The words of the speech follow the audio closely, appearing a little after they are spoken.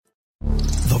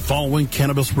following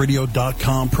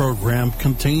CannabisRadio.com program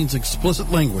contains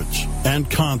explicit language and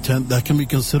content that can be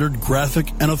considered graphic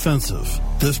and offensive.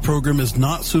 This program is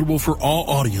not suitable for all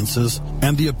audiences,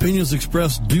 and the opinions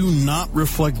expressed do not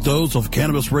reflect those of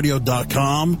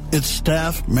CannabisRadio.com, its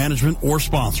staff, management, or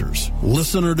sponsors.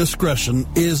 Listener discretion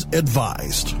is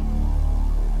advised.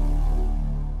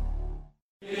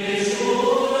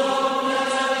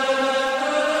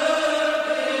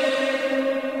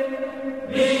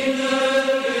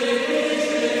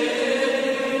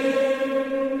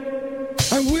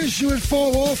 You would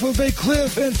fall off of a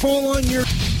cliff and fall on your...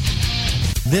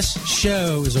 This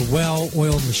show is a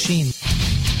well-oiled machine.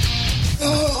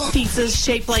 Pizzas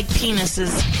shaped like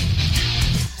penises.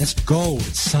 It's gold,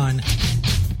 son.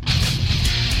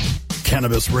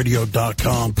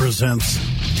 CannabisRadio.com presents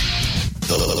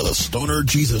The Stoner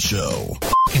Jesus Show.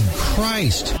 Fucking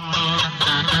Christ.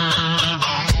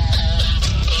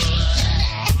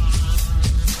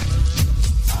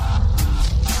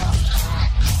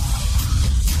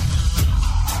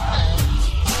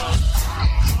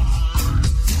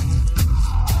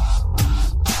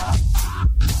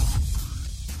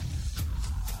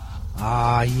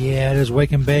 Yeah, it is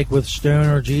Wake and Bake with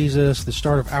Stoner Jesus, the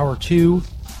start of Hour 2,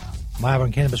 live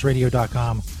on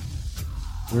CannabisRadio.com.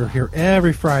 We're here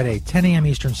every Friday, 10 a.m.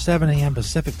 Eastern, 7 a.m.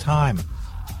 Pacific Time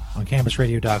on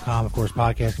CannabisRadio.com. Of course,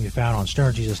 podcast can be found on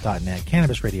StonerJesus.net,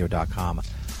 CannabisRadio.com,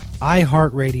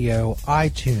 iHeartRadio,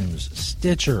 iTunes,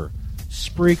 Stitcher,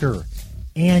 Spreaker,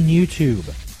 and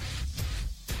YouTube.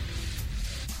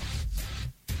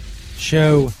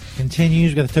 Show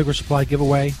continues. We've got the Toker Supply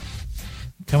giveaway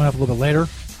coming up a little bit later.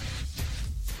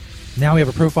 Now we have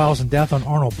a Profiles in Death on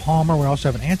Arnold Palmer. We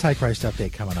also have an Antichrist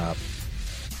update coming up.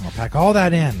 I'll pack all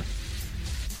that in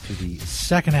to the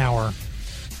second hour.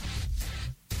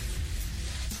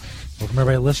 Welcome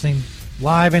everybody listening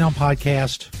live and on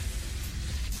podcast.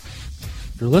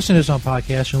 If you're listening to this on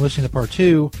podcast, you're listening to part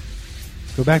 2,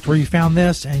 go back to where you found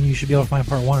this, and you should be able to find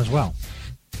part 1 as well.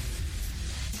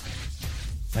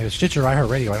 Like a Stitcher,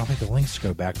 iHeartRadio, I don't think the links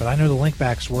go back, but I know the link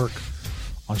backs work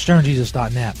on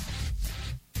StonerJesus.net.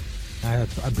 I'm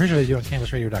pretty sure they do on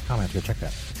CannabisRadio.com. I have to go check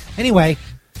that. Anyway,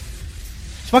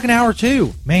 it's fucking Hour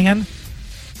 2, man.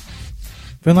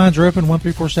 Phone lines are open,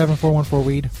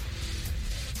 1-347-414-WEED.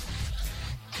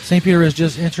 St. Peter has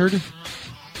just entered,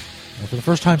 for the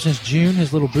first time since June,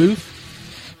 his little booth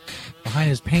behind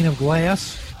his pane of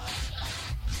glass.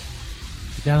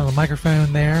 Get down on the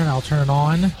microphone there, and I'll turn it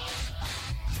on.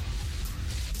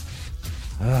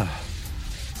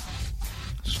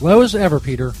 Slow as ever,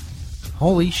 Peter.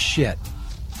 Holy shit.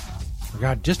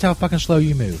 Forgot just how fucking slow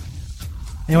you move.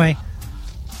 Anyway,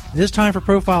 it is time for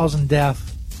Profiles in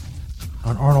Death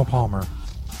on Arnold Palmer.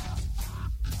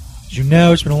 As you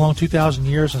know, it's been a long 2,000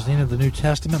 years since the end of the New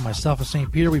Testament. Myself and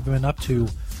St. Peter, we've been up to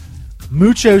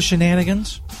mucho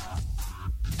shenanigans,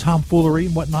 tomfoolery,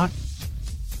 and whatnot.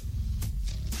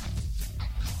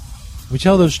 We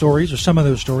tell those stories, or some of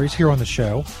those stories, here on the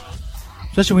show.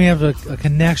 Especially when we have a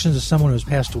connection to someone who's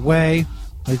passed away.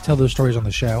 I tell those stories on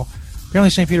the show.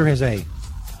 Apparently St. Peter has a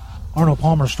Arnold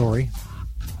Palmer story.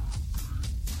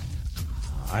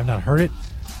 I've not heard it.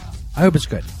 I hope it's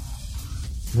good.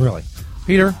 Really.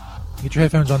 Peter, get your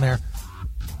headphones on there.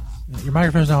 Your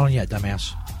microphone's not on yet,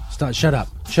 dumbass. Shut up.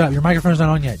 Shut up. Your microphone's not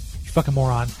on yet, you fucking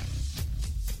moron.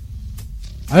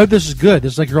 I hope this is good.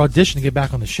 This is like your audition to get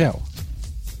back on the show.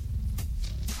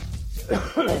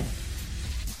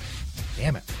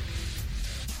 Damn it.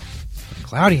 It's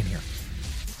cloudy in here.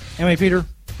 Anyway, Peter,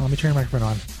 let me turn your microphone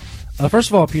on. First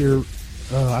of all, Peter,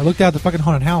 I looked out the fucking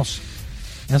haunted house,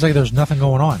 and it's like there's nothing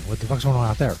going on. What the fuck's going on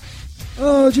out there?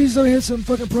 Oh, Jesus, I had some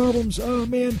fucking problems. Oh,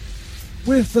 man.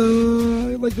 With,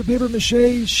 like the paper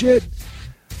mache shit.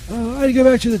 I had to go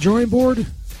back to the drawing board.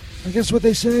 I guess what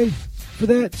they say for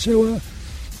that. So,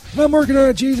 I'm working on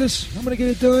it, Jesus. I'm going to get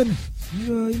it done.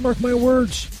 You mark my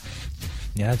words.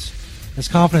 Yeah, it's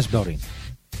confidence building.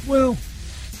 Well,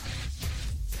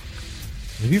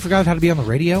 have you forgot how to be on the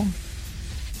radio?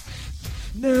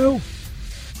 No.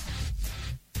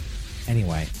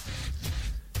 Anyway,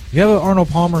 you have an Arnold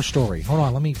Palmer story. Hold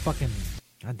on, let me fucking...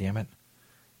 God damn it.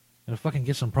 I'm gonna fucking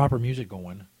get some proper music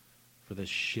going for this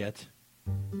shit.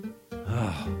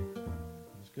 Oh.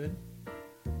 That's good?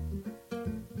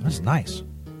 That's nice.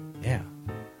 Yeah.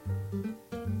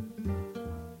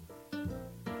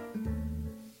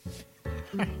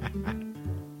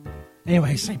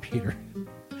 Anyway, St. Peter,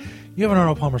 you have an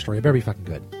Arnold Palmer story. It better be fucking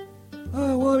good.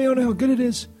 Well, I mean, I don't know how good it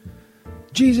is.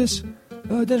 Jesus,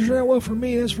 it doesn't turn out well for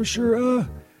me, that's for sure.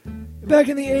 Back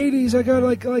in the 80s, I got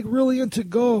like really into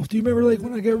golf. Do you remember like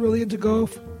when I got really into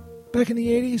golf? Back in the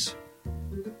 80s?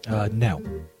 No.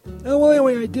 Well,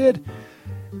 anyway, I did.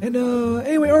 And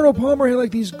anyway, Arnold Palmer had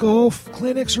like these golf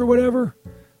clinics or whatever.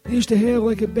 They used to have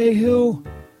like at Bay Hill,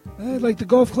 like the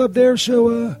golf club there.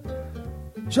 So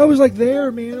I was like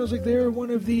there, man. I was like there. One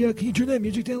of the. Can you turn that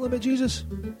music down a little bit, Jesus?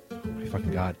 Oh my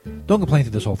fucking God! Don't complain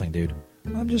through this whole thing, dude.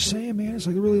 I'm just saying, man. It's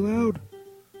like really loud.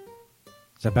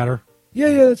 Is that better?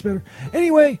 Yeah, that's better.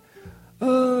 Anyway,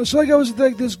 so like I was at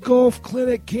like this golf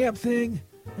clinic camp thing.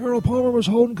 Arnold Palmer was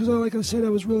holding because, like I said, I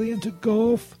was really into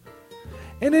golf.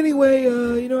 And anyway,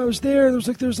 I was there.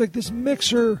 There's like this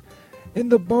mixer in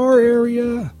the bar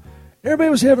area.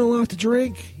 Everybody was having a lot to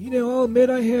drink. I'll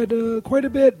admit I had quite a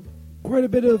bit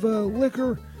of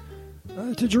liquor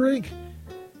to drink.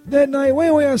 That night,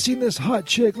 anyway, I seen this hot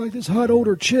chick, like this hot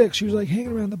older chick. She was like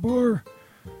hanging around the bar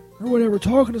or whatever,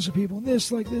 talking to some people. And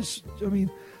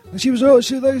she was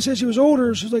old. Like I said, she was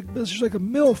older. She was like a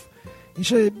MILF. And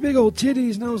she had big old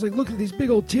titties. And I was like looking at these big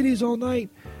old titties all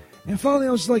night. And finally,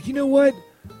 I was like, you know what?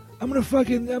 I'm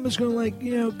just gonna like,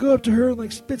 go up to her and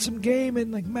like spit some game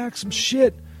and like max some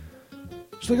shit.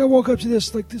 So like I walk up to this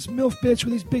MILF bitch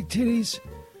with these big titties.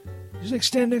 She's like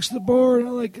standing next to the bar, and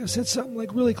I said something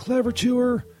like really clever to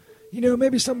her.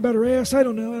 Maybe something about her ass. I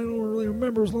don't know. I don't really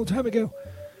remember. It was a long time ago.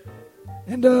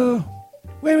 And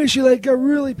anyway, she like got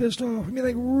really pissed off. I mean,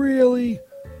 like really,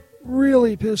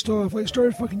 really pissed off. Like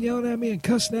started fucking yelling at me and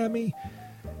cussing at me.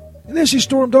 And then she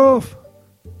stormed off.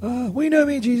 Well, you know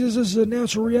me, Jesus. This is a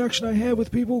natural reaction I have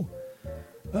with people.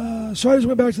 So I just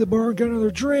went back to the bar and got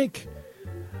another drink.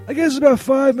 I guess about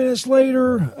 5 minutes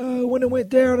later, when it went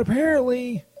down,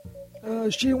 apparently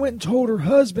she went and told her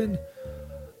husband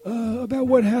about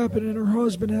what happened, and her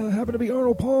husband happened to be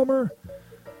Arnold Palmer,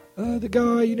 the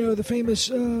guy, the famous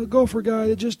golfer guy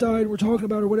that just died. We're talking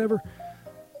about or whatever.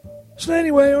 So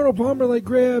anyway, Arnold Palmer like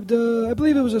grabbed, I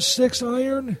believe it was a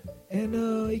 6-iron,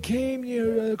 and he came,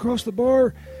 across the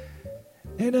bar,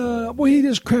 and he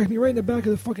just cracked me right in the back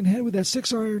of the fucking head with that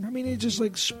 6-iron. I mean, he just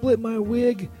like split my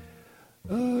wig.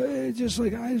 It just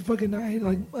like I had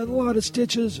like a lot of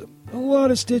stitches. It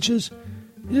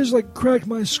just like cracked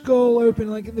my skull open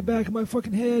like in the back of my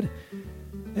fucking head.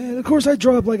 And of course I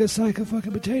dropped like a sack of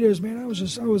fucking potatoes, man. I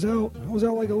was out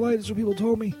like a light. That's what people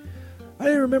told me. I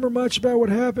didn't remember much about what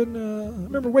happened. I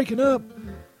remember waking up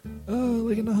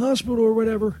like in the hospital or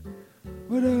whatever.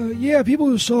 But yeah, people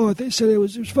who saw it, they said it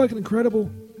was fucking incredible.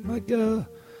 Like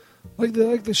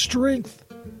the strength.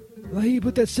 He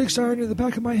put that 6-iron in the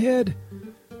back of my head.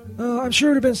 I'm sure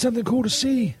it would have been something cool to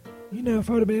see, if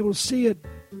I would have been able to see it.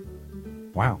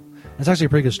 Wow, that's actually a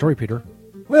pretty good story, Peter.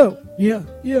 Well, yeah.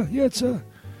 It's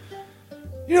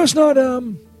it's not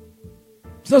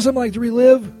something like to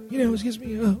relive. It gives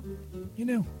me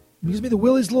gives me the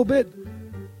willies a little bit.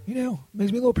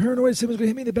 Makes me a little paranoid. Someone's gonna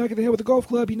hit me in the back of the head with a golf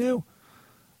club.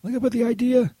 Like I put the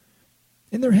idea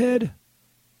in their head.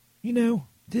 To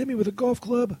hit me with a golf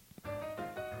club.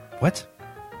 What?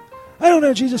 I don't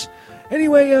know, Jesus.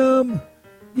 Anyway,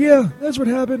 yeah, that's what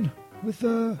happened with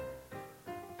Arnold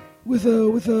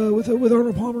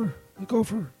Palmer, the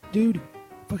golfer dude.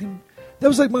 Fucking, that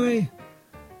was like my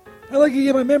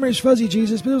memory's fuzzy,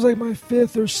 Jesus, but it was like my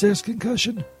 5th or 6th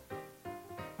concussion.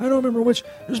 I don't remember which.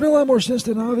 There's been a lot more since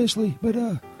then, obviously, but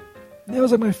that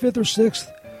was like my 5th or 6th.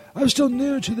 I was still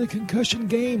new to the concussion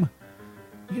game,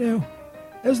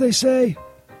 as they say.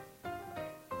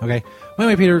 Okay. Well,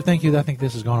 anyway, Peter, thank you. I think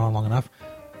this has gone on long enough.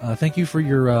 Thank you for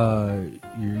your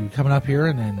coming up here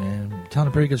and telling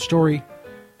a pretty good story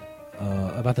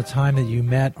about the time that you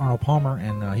met Arnold Palmer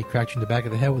and he cracked you in the back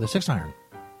of the head with a 6-iron.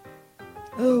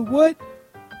 What?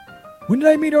 When did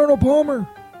I meet Arnold Palmer?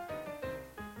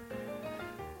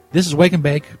 This is Wake and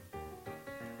Bake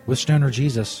with Stoner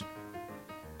Jesus.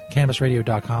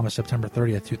 CannabisRadio.com is September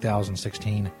 30th,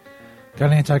 2016. Got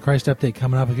an Antichrist update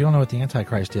coming up. If you don't know what the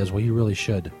Antichrist is, well, you really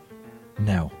should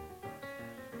know.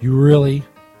 You really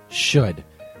should.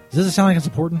 Does this sound like it's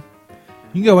important?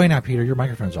 You can go away now, Peter. Your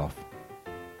microphone's off.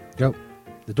 Go.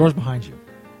 The door's behind you.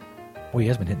 Oh, he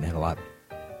has been hitting the head a lot.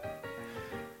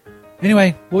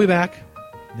 Anyway, we'll be back.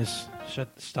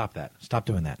 Stop that. Stop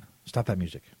doing that. Stop that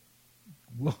music.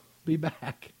 We'll be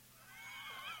back.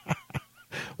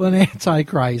 Well, an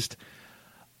Antichrist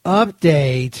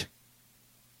update.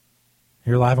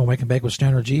 Here live on Wake and Bake with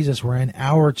Stoner Jesus. We're in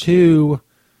hour 2.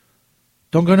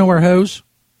 Don't go nowhere, hoes.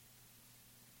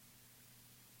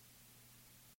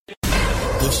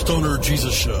 The Stoner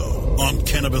Jesus Show on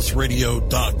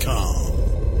CannabisRadio.com.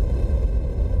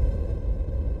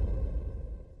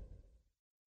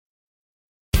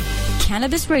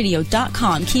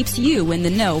 CannabisRadio.com keeps you in the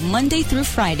know Monday through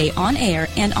Friday on air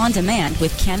and on demand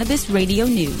with Cannabis Radio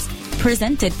News.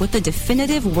 Presented with the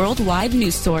definitive worldwide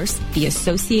news source, the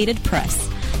Associated Press.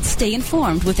 Stay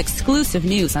informed with exclusive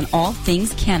news on all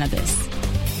things cannabis.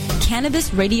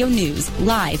 Cannabis Radio News,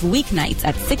 live weeknights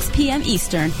at 6 p.m.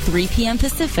 Eastern, 3 p.m.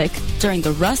 Pacific, during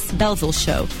the Russ Belville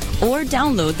Show, or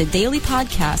download the daily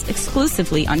podcast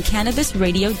exclusively on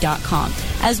CannabisRadio.com,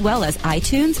 as well as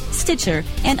iTunes, Stitcher,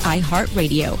 and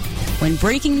iHeartRadio. When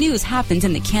breaking news happens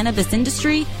in the cannabis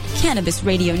industry, Cannabis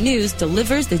Radio News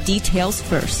delivers the details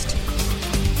first.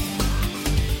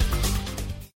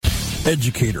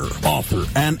 Educator, author,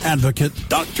 and advocate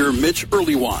Dr. Mitch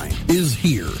Earlywine is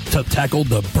here to tackle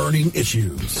the burning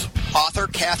issues. Author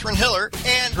Catherine Hiller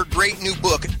and her great new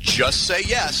book, Just Say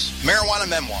Yes, Marijuana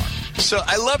Memoir. So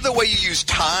I love the way you use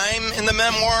time in the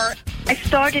memoir. I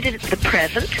started it at the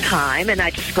present time, and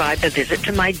I described a visit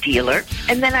to my dealer,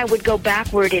 and then I would go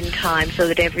backward in time so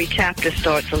that every chapter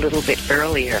starts a little bit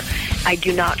earlier. I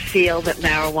do not feel that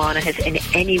marijuana has in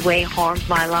any way harmed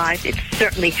my life. It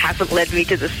certainly hasn't led me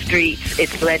to the streets.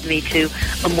 It's led me to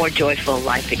a more joyful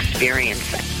life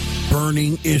experience.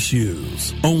 Burning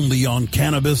issues, only on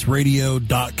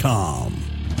CannabisRadio.com.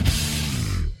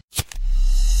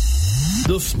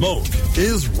 The smoke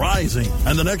is rising,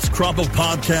 and the next crop of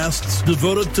podcasts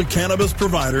devoted to cannabis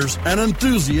providers and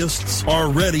enthusiasts are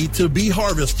ready to be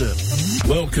harvested.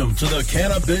 Welcome to the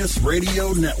Cannabis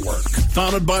Radio Network,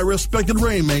 founded by respected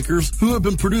rainmakers who have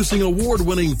been producing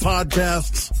award-winning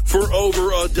podcasts for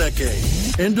over a decade.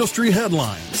 Industry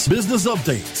headlines, business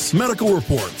updates, medical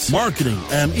reports, marketing,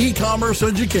 and e-commerce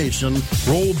education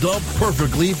rolled up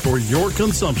perfectly for your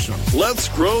consumption. Let's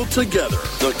grow together.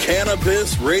 The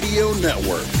Cannabis Radio Network.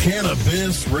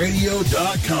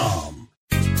 CannabisRadio.com.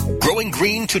 Growing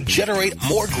green to generate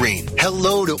more green.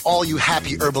 Hello to all you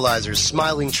happy herbalizers,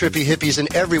 smiling trippy hippies,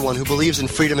 and everyone who believes in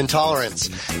freedom and tolerance.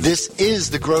 This is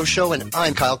The Grow Show, and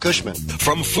I'm Kyle Cushman.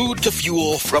 From food to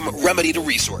fuel, from remedy to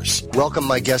resource. Welcome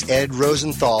my guest, Ed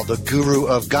Rosenthal, the guru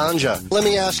of ganja. Let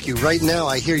me ask you, right now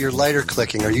I hear your lighter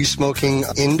clicking. Are you smoking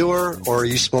indoor or are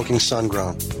you smoking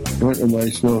sun-grown? What am I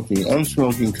smoking? I'm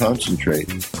smoking concentrate.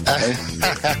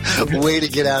 Way to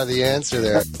get out of the answer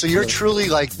there. So you're truly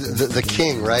like the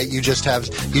king, right? You just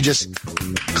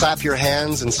clap your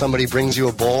hands and somebody brings you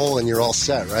a bowl and you're all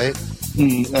set, right?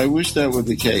 I wish that were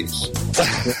the case.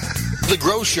 The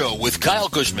Grow Show with Kyle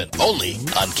Cushman, only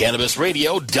on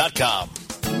CannabisRadio.com.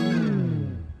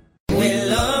 We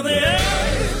love the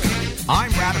earth.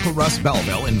 I'm Radical Russ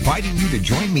Belville, inviting you to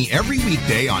join me every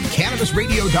weekday on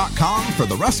CannabisRadio.com for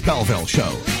the Russ Belville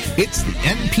Show. It's the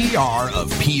NPR of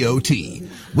POT.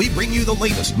 We bring you the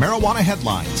latest marijuana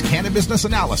headlines, cannabis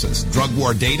analysis, drug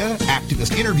war data,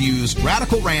 activist interviews,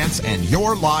 radical rants, and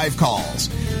your live calls.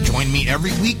 Join me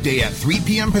every weekday at 3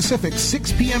 p.m. Pacific,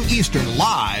 6 p.m. Eastern,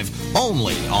 live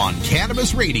only on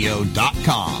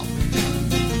CannabisRadio.com.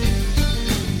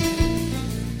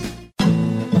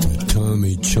 The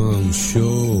Tommy Chong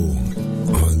Show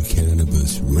on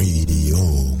Cannabis Radio.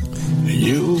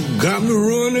 You got me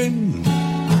running.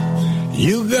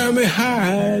 You got me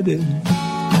hiding.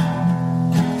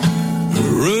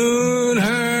 Run,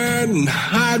 hide, and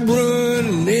hide,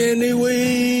 run any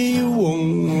way you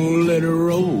want, let it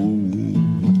roll.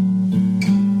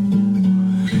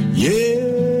 Yeah,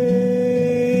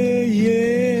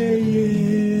 yeah,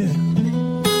 yeah.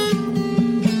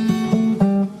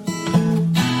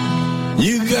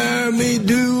 You got me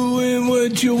doing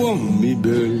what you want me,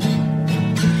 baby.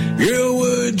 Girl,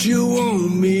 what you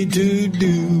want me to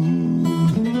do.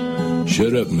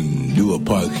 Shut up and do a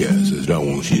podcast as I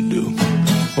want you to do.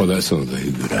 Well, that sounds like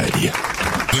a good idea.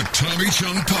 The Tommy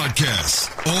Chung Podcast,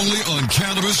 only on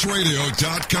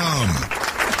CannabisRadio.com.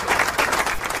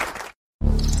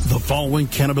 The following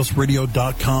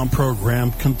CannabisRadio.com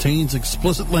program contains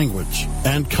explicit language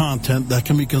and content that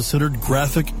can be considered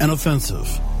graphic and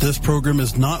offensive. This program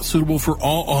is not suitable for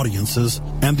all audiences,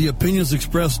 and the opinions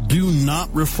expressed do not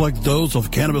reflect those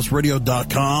of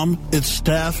CannabisRadio.com, its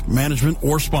staff, management,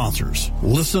 or sponsors.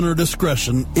 Listener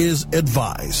discretion is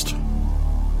advised.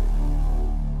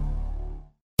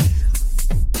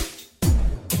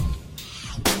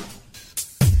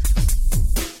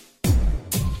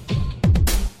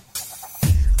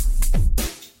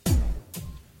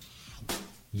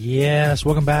 Yes,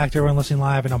 welcome back to everyone listening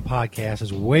live and on podcast.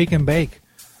 It's Wake and Bake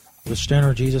with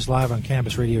Stoner Jesus live on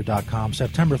CannabisRadio.com,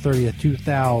 September 30th,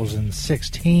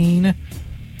 2016.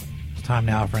 It's time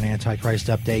now for an Antichrist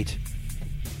update.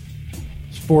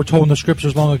 It's foretold in the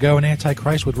scriptures long ago an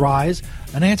Antichrist would rise,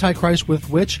 an Antichrist with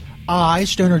which I,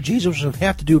 Stoner Jesus, would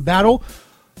have to do battle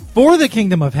for the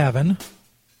kingdom of heaven.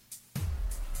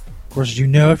 Of course, as you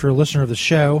know, if you're a listener of the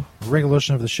show, a regular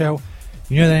listener of the show,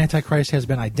 you know that Antichrist has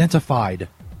been identified.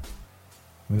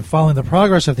 We've been following the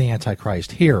progress of the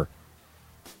Antichrist here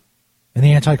in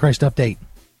the Antichrist update.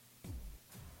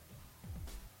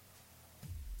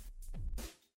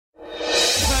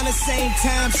 the same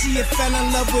time she had fell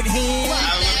in love with him.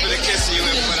 I look for the kiss you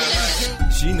live what I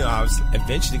like. She knew I was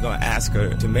eventually going to ask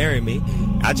her to marry me.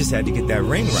 I just had to get that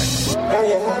ring right.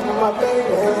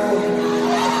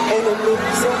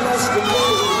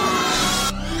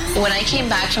 When I came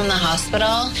back from the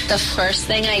hospital, the first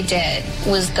thing I did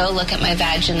was go look at my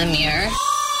badge in the mirror.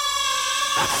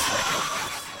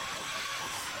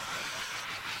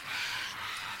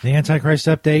 The Antichrist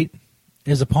update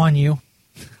is upon you.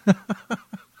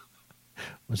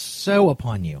 Was so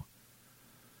upon you.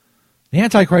 The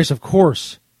Antichrist, of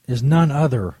course, is none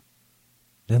other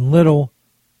than Little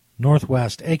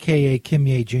Northwest, a.k.a. Kim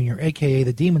Ye Jr., a.k.a.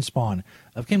 the demon spawn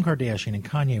of Kim Kardashian and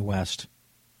Kanye West.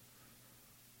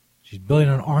 She's building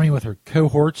an army with her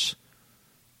cohorts,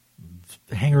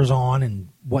 hangers-on and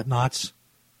whatnots.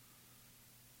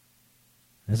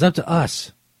 And it's up to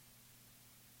us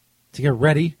to get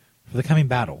ready for the coming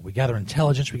battle. We gather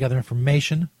intelligence, we gather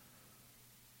information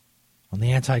on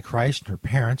the Antichrist and her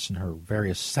parents and her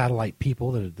various satellite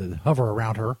people that hover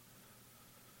around her.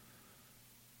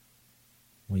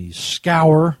 We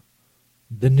scour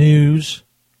the news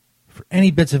for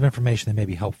any bits of information that may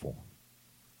be helpful.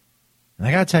 And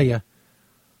I got to tell you,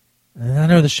 and I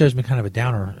know this show's been kind of a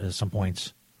downer at some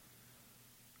points,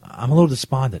 I'm a little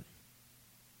despondent.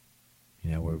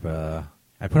 You know,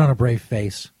 I put on a brave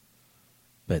face,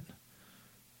 but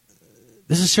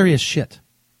this is serious shit.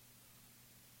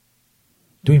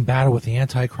 Doing battle with the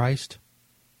Antichrist,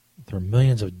 there are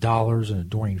millions of dollars and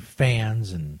adoring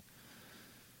fans and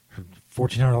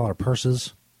 $1,400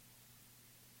 purses.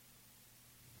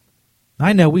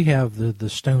 I know we have the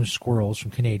stone squirrels from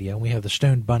Canada, and we have the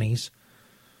stone bunnies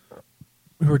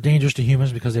who are dangerous to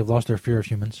humans because they've lost their fear of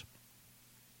humans.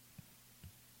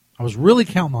 I was really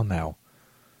counting on, though,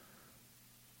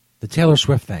 the Taylor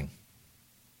Swift thing.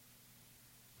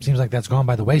 Seems like that's gone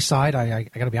by the wayside. I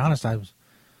got to be honest, I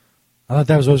thought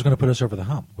that was always going to put us over the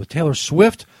hump. With Taylor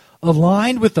Swift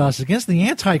aligned with us against the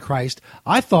Antichrist,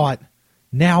 I thought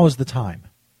now is the time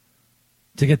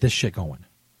to get this shit going.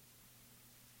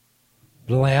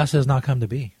 But alas, has not come to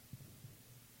be.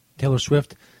 Taylor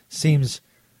Swift seems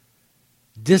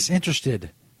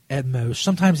disinterested at most,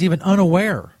 sometimes even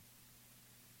unaware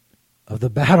of the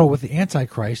battle with the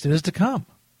Antichrist that is to come.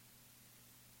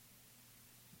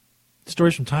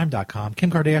 Stories from Time.com.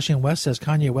 Kim Kardashian West says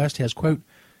Kanye West has, quote,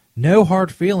 no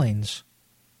hard feelings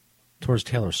towards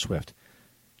Taylor Swift.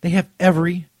 They have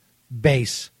every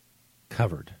base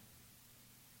covered.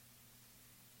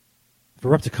 If it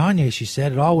were up to Kanye, she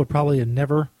said, it all would probably have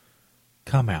never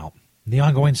come out. In the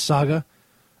ongoing saga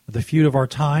of the feud of our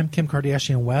time, Kim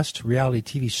Kardashian West, reality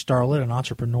TV starlet and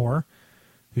entrepreneur,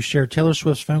 who shared Taylor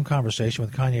Swift's phone conversation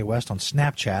with Kanye West on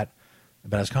Snapchat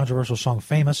about his controversial song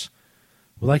Famous,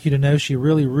 would like you to know she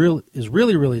is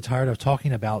really tired of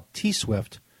talking about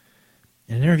T-Swift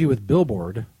in an interview with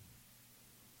Billboard.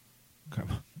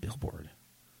 Billboard.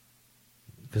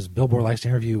 Because Billboard likes to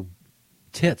interview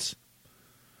tits.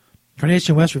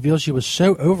 Kardashian West revealed she was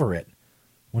so over it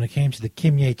when it came to the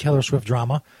Kim Ye Taylor Swift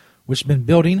drama, which has been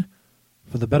building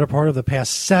for the better part of the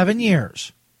past 7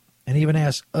 years. And even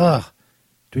asked, do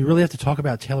we really have to talk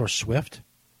about Taylor Swift?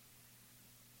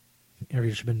 The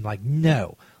interview should have been like,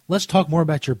 no. Let's talk more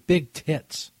about your big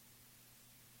tits.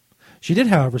 She did,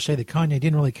 however, say that Kanye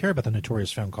didn't really care about the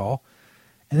notorious phone call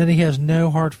and that he has no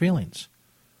hard feelings.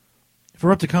 If it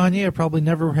were up to Kanye, it would probably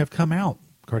never have come out,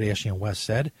 Kardashian West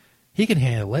said. He can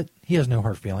handle it. He has no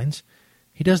hard feelings.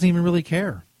 He doesn't even really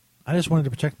care. I just wanted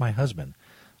to protect my husband.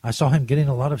 I saw him getting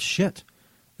a lot of shit.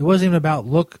 It wasn't even about a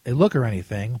look or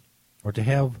anything, or to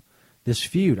have this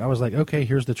feud. I was like, okay,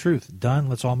 here's the truth. Done.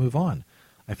 Let's all move on.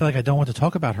 I feel like I don't want to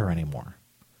talk about her anymore.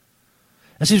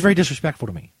 That seems very disrespectful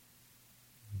to me.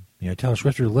 You know, Taylor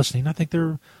Swift, you're listening. I think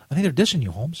they're dissing you,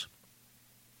 Holmes.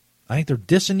 I think they're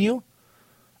dissing you.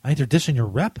 I think they're dissing your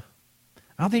rep.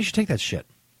 I don't think you should take that shit.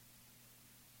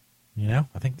 You know,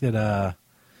 I think that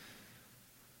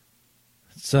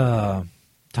it's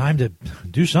time to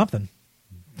do something.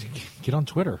 Get on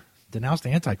Twitter. Denounce the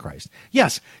Antichrist.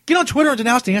 Yes, get on Twitter and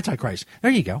denounce the Antichrist.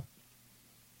 There you go.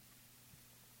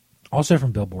 Also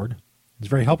from Billboard. It's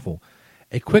very helpful.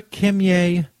 A quick Kim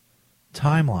Ye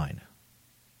timeline.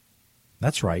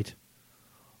 That's right.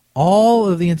 All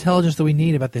of the intelligence that we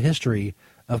need about the history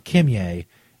of Kim Ye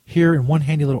here in one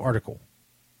handy little article.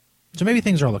 So maybe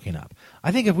things are looking up.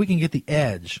 I think if we can get the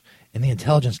edge in the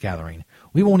intelligence gathering,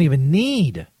 we won't even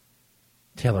need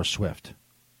Taylor Swift.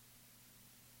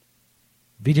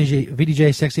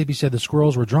 VDJ Sexy said the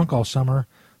squirrels were drunk all summer,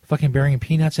 fucking burying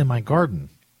peanuts in my garden.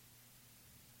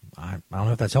 I don't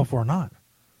know if that's helpful or not.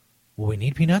 Will we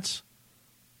need peanuts?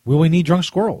 Will we need drunk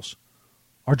squirrels?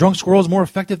 Are drunk squirrels more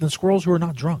effective than squirrels who are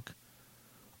not drunk?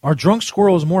 Are drunk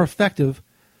squirrels more effective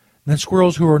than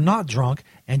squirrels who are not drunk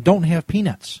and don't have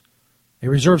peanuts? A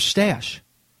reserve stash,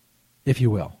 if you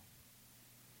will.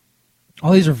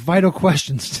 All these are vital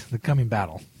questions to the coming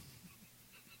battle.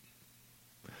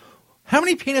 How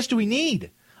many peanuts do we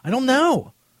need? I don't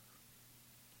know.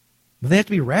 Will they have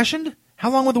to be rationed?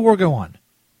 How long will the war go on?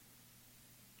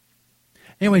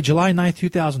 Anyway, July 9th,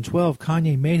 2012,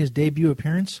 Kanye made his debut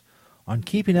appearance on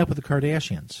Keeping Up with the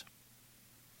Kardashians.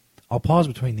 I'll pause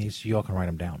between these so you all can write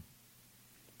them down.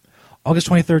 August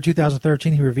 23rd,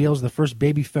 2013, he reveals the first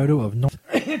baby photo of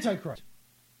Antichrist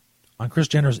on Kris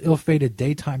Jenner's ill-fated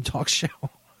daytime talk show.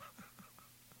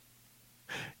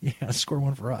 Yeah, score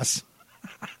one for us.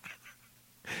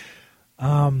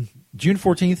 June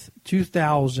 14th,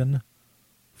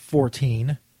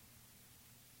 2014,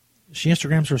 she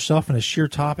Instagrams herself in a sheer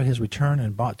top at his return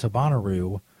to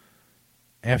Bonnaroo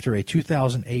after a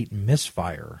 2008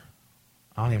 misfire.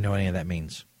 I don't even know what any of that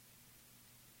means.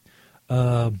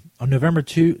 On November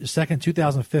 2nd,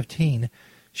 2015,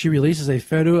 she releases a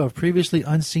photo of previously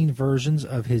unseen versions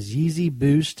of his Yeezy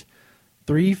Boost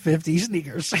 350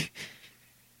 sneakers.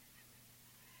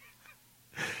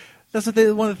 That's one of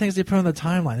the things they put on the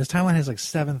timeline. This timeline has like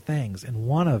 7 things, and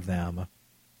one of them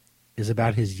is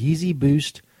about his Yeezy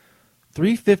Boost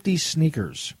 350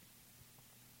 sneakers.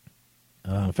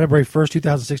 February 1st,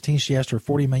 2016, she asked her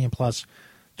 40 million plus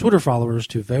Twitter followers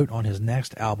to vote on his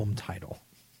next album title.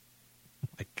 Oh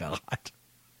my God.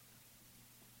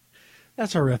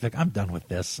 That's horrific. I'm done with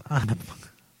this.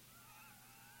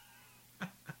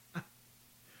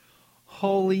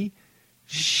 Holy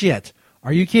shit.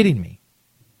 Are you kidding me?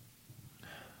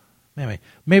 Anyway,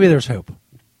 maybe there's hope.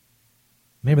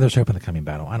 Maybe there's hope in the coming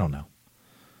battle. I don't know.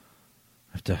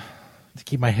 I have to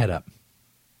keep my head up.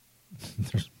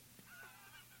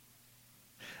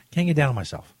 Can't get down on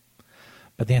myself.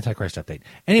 But the Antichrist update.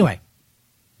 Anyway,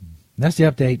 that's the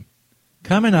update.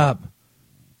 Coming up,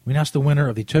 we announced the winner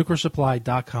of the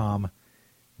TokerSupply.com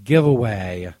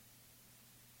giveaway.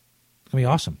 It's going to be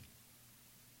awesome.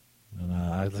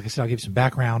 And, like I said, I'll give you some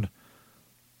background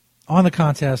on the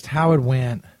contest, how it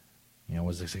went. You know,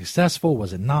 was it successful?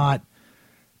 Was it not?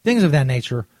 Things of that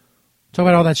nature. Talk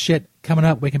about all that shit coming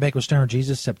up. Wake and Bake with Stoner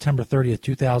Jesus, September 30th,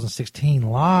 2016,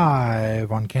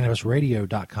 live on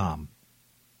CannabisRadio.com.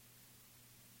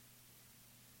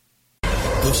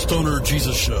 The Stoner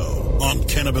Jesus Show on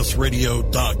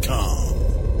CannabisRadio.com.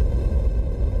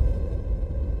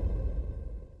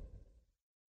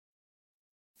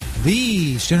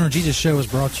 The Stoner Jesus Show is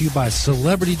brought to you by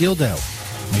Celebrity Dildo.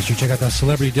 Make sure you check out that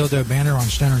Celebrity Dildo banner on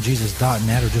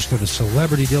StonerJesus.net or just go to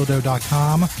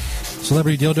CelebrityDildo.com.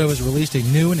 Celebrity Dildo has released a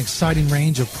new and exciting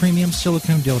range of premium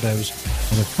silicone dildos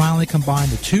that have finally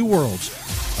combined the two worlds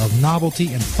of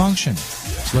novelty and function.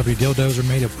 Celebrity Dildos are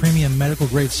made of premium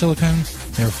medical-grade silicone.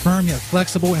 They are firm yet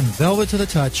flexible and velvet to the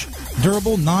touch,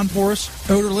 durable, non-porous,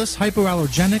 odorless,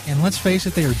 hypoallergenic, and let's face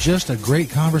it, they are just a great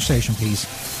conversation piece.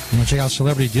 You want to check out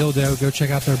Celebrity Dildo, go check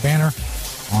out their banner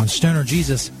on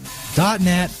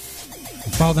StonerJesus.net.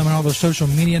 Follow them on all their social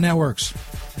media networks.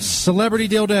 Celebrity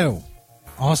Dildo,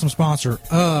 awesome sponsor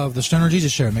of the Stoner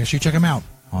Jesus Show. Make sure you check them out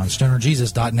on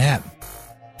StonerJesus.net.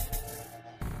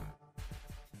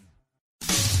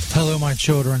 Hello, my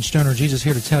children. Stoner Jesus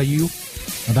here to tell you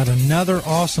about another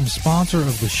awesome sponsor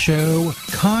of the show,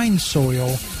 Kind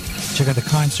Soil. Check out the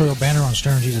Kind Soil banner on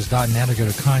StonerJesus.net or go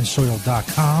to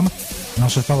KindSoil.com. And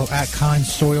also follow at Kind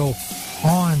Soil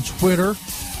on Twitter.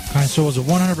 Kind Soil is a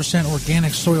 100%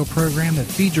 organic soil program that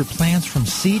feeds your plants from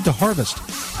seed to harvest.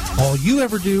 All you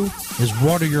ever do is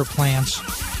water your plants.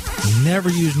 You never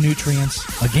use nutrients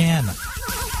again.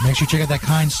 Make sure you check out that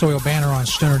Kind Soil banner on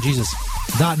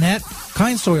StonerJesus.net.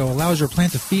 Kind Soil allows your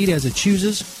plant to feed as it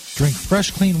chooses, drink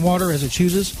fresh, clean water as it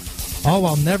chooses, all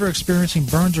while never experiencing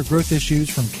burns or growth issues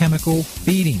from chemical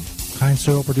feeding. Kind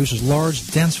Soil produces large,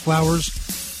 dense flowers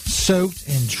soaked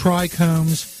in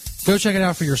trichomes. Go check it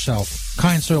out for yourself,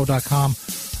 kindsoil.com,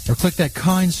 or click that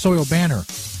Kind Soil banner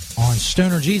on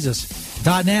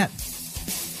StonerJesus.net.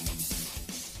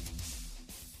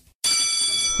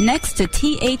 Next to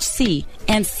THC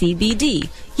and CBD,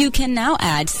 you can now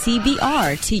add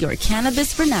CBR to your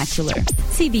cannabis vernacular.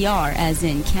 CBR as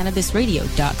in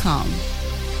CannabisRadio.com.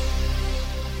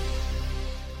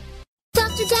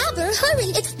 Dr. Dr. Dabber, hurry!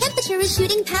 Its temperature is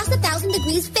shooting past 1,000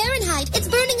 degrees Fahrenheit. It's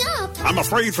burning up. I'm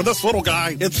afraid for this little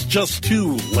guy, it's just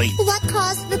too late. What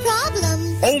caused the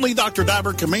problem? Only Dr.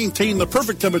 Dabber can maintain the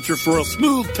perfect temperature for a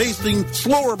smooth-tasting,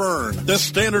 slower burn. This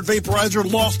standard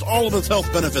vaporizer lost all of its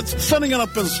health benefits, sending it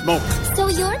up in smoke. So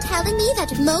you're telling me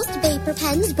that most vapor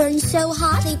pens burn so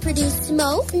hot they produce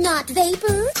smoke, not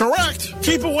vapor? Correct.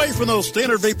 Keep away from those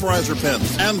standard vaporizer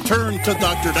pens and turn to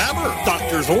Dr. Dabber.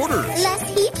 Doctor's orders.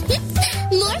 Less heat,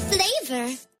 more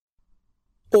flavor.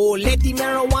 Oh, let the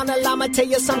marijuana llama tell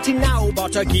you something now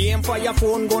about a game for your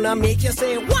phone gonna make you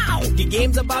say, wow! The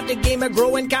game's about the game of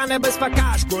growing cannabis for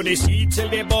cash. Grow the seeds, sell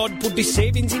their bud, put the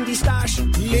savings in the stash.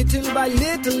 Little by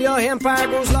little, your empire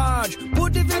grows large.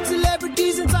 Put the big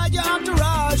celebrities inside your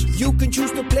entourage. You can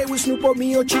choose to play with Snoop or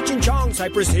me or Cheech and Chong.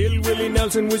 Cypress Hill, Willie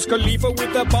Nelson, Wiz Khalifa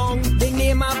with a bong. The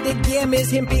name of the game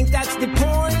is Hemp Inc., that's the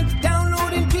point.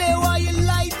 Download and play while you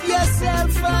light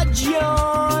yourself a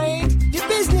joint. The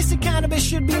business of cannabis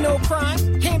should be no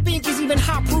crime. Hemp Inc. is even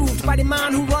hot-proofed by the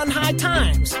man who run High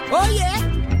Times. Oh yeah?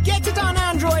 Get it on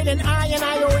Android and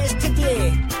iOS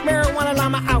today. Marijuana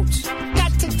llama out.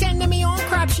 Got to tend to me own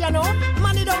crops, you know.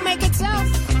 Money don't make itself.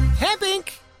 Hemp Inc.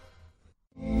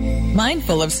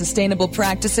 Mindful of sustainable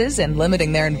practices and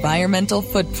limiting their environmental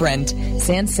footprint,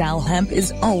 Sansal hemp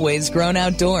is always grown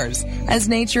outdoors, as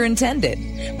nature intended.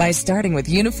 By starting with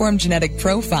uniform genetic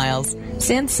profiles,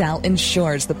 Sansal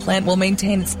ensures the plant will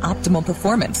maintain its optimal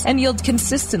performance and yield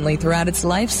consistently throughout its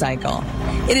life cycle.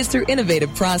 It is through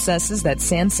innovative processes that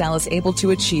Sansal is able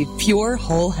to achieve pure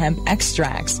whole hemp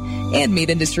extracts and meet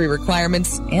industry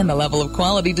requirements and the level of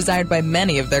quality desired by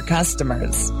many of their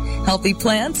customers. Healthy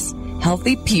plants,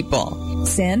 healthy people.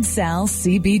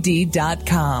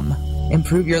 SansalCBD.com.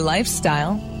 Improve your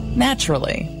lifestyle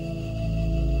naturally.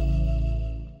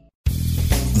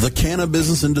 The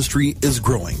cannabis industry is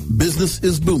growing. Business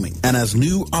is booming. And as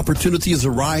new opportunities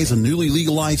arise in newly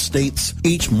legalized states,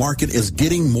 each market is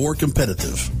getting more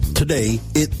competitive. Today,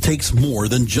 it takes more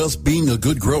than just being a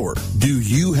good grower. Do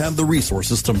you have the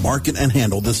resources to market and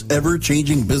handle this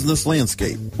ever-changing business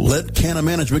landscape? Let Canna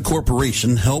Management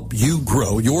Corporation help you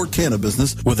grow your canna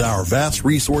business with our vast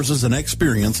resources and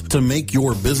experience to make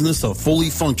your business a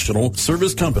fully functional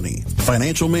service company.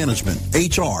 Financial management,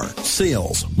 HR,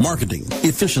 sales, marketing,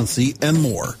 efficiency, and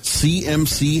more.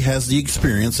 CMC has the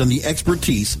experience and the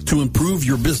expertise to improve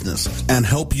your business and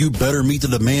help you better meet the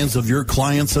demands of your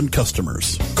clients and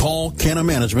customers. Call Canna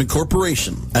Management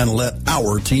Corporation and let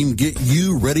our team get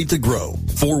you ready to grow.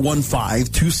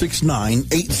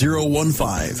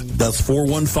 415-269-8015. That's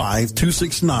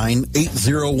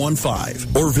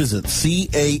 415-269-8015. Or visit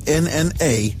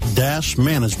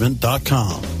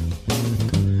canna-management.com.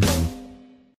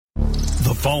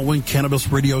 The following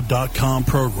CannabisRadio.com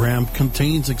program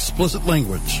contains explicit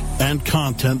language and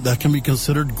content that can be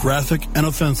considered graphic and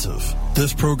offensive.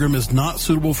 This program is not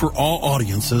suitable for all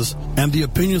audiences, and the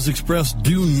opinions expressed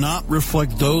do not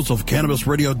reflect those of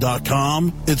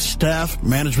CannabisRadio.com, its staff,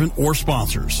 management, or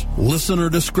sponsors. Listener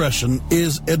discretion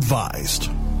is advised.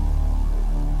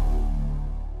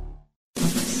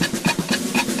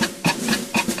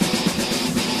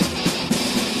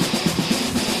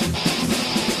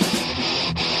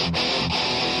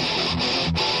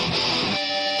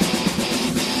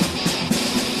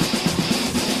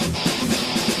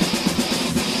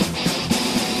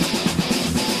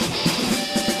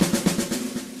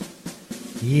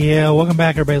 Yeah, welcome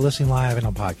back, everybody listening live and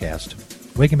on podcast.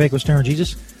 Wake and Bake with Stoner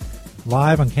Jesus,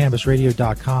 live on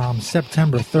CannabisRadio.com,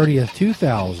 September 30th,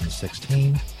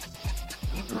 2016.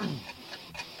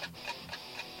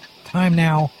 Time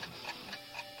now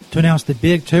to announce the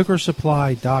big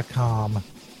TokerSupply.com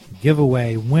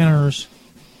giveaway winners.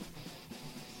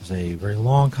 It was a very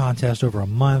long contest, over a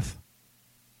month.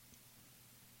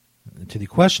 To the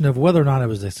question of whether or not it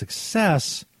was a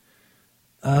success,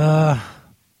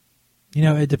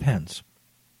 it depends.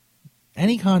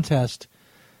 Any contest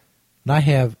that I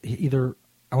have, either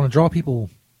I want to draw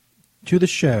people to the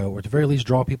show, or at the very least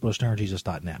draw people to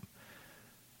stonerjesus.net.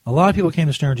 A lot of people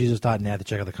came to stonerjesus.net to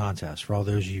check out the contest. For all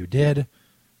those of you who did,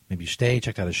 maybe you stayed,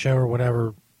 checked out the show or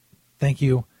whatever, thank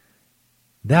you.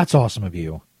 That's awesome of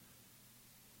you.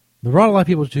 But brought a lot of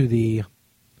people to the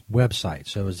website,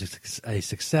 so it was a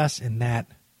success in that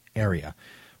area.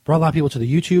 Brought a lot of people to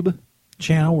the YouTube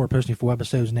channel. We're posting 4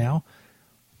 episodes now.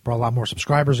 Brought a lot more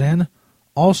subscribers in.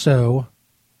 Also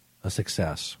a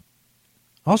success.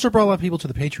 Also brought a lot of people to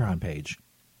the Patreon page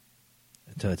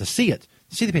to see it,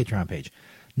 to see the Patreon page.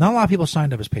 Not a lot of people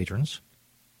signed up as patrons.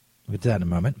 We'll get to that in a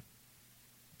moment.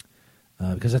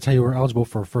 Because that's how you were eligible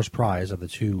for first prize of the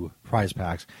 2 prize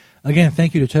packs. Again,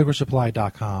 thank you to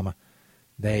TokerSupply.com.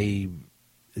 They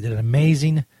They did an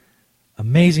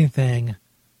amazing thing.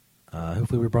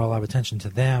 Hopefully we brought a lot of attention to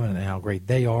them and how great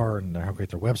they are and how great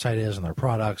their website is and their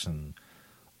products and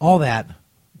all that.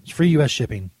 It's free U.S.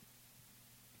 shipping.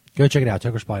 Go check it out,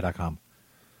 tokersupply.com.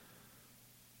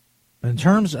 But in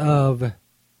terms of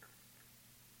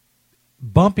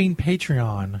bumping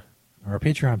Patreon or a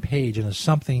Patreon page into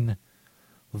something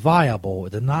viable,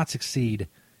 it did not succeed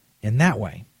in that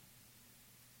way.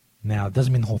 Now, it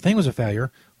doesn't mean the whole thing was a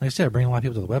failure. Like I said, bringing a lot of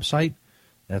people to the website,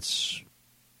 that's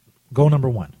goal number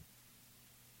one.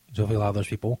 So hopefully a lot of those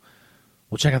people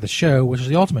will check out the show, which is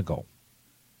the ultimate goal.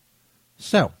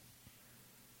 So,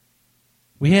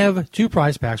 we have 2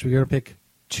 prize packs. We're going to pick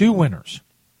 2 winners.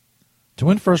 To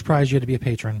win first prize, you had to be a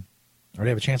patron. Or to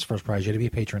have a chance at first prize, you had to be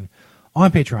a patron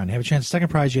on Patreon. To have a chance at second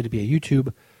prize, you had to be a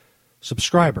YouTube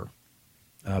subscriber.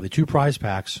 The 2 prize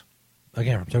packs,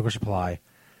 again, from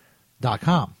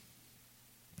tokersupply.com.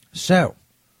 So,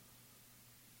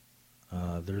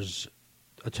 there's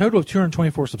a total of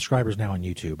 224 subscribers now on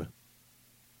YouTube.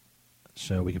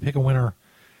 So we can pick a winner.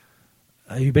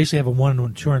 You basically have a 1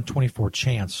 in 224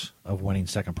 chance of winning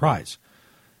second prize.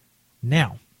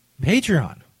 Now,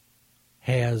 Patreon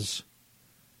has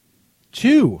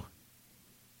 2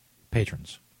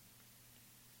 patrons.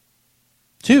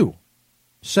 2.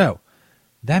 So,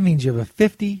 that means you have a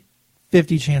 50-50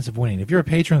 chance of winning. If you're a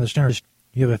patron of the Stoner,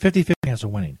 you have a 50-50 chance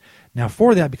of winning. Now,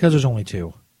 for that, because there's only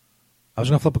 2, I was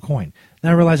going to flip a coin.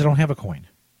 Then I realized I don't have a coin.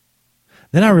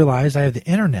 Then I realized I have the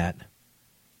internet,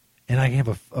 and I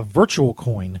have a virtual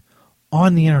coin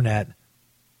on the internet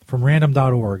from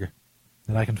random.org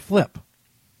that I can flip.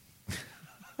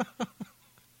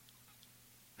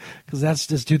 Because that's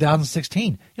just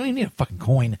 2016. You don't even need a fucking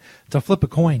coin to flip a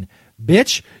coin.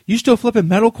 Bitch, you still flipping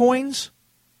metal coins?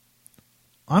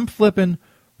 I'm flipping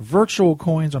virtual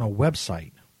coins on a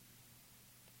website.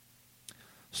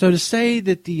 So to say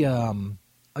that the,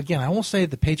 again, I won't say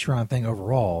the Patreon thing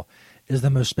overall is the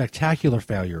most spectacular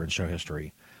failure in show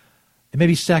history. It may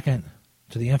be second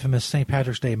to the infamous St.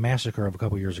 Patrick's Day massacre of a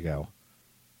couple years ago.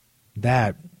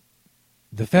 The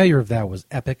failure of that was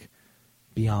epic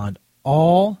beyond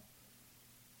all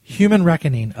human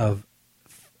reckoning of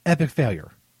epic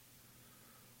failure.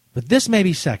 But this may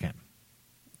be second.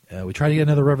 We tried to get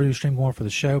another revenue stream going for the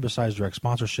show besides direct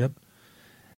sponsorship.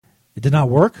 It did not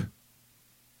work.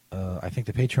 I think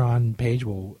the Patreon page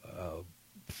will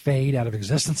fade out of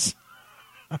existence.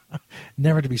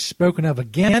 Never to be spoken of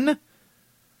again.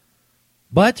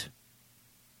 But,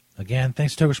 again,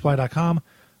 thanks to tokersupply.com,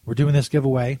 we're doing this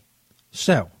giveaway.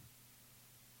 So,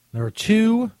 there are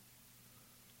 2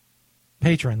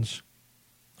 patrons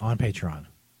on Patreon.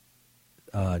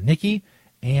 Nikki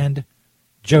and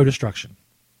Joe Destruction.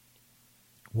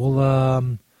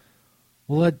 We'll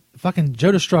let fucking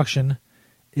Joe Destruction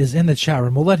is in the chat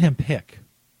room. We'll let him pick.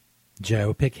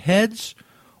 Joe, pick heads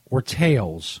or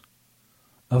tails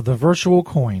of the virtual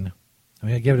coin. I'm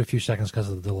going to give it a few seconds because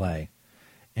of the delay.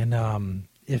 And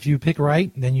if you pick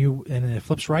right, then and it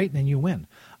flips right, then you win.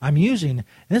 I'm using, and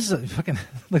this is a fucking,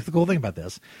 like the cool thing about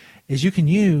this, is you can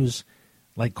use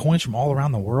like coins from all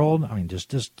around the world. I mean,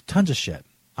 just tons of shit.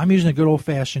 I'm using a good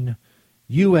old-fashioned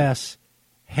U.S.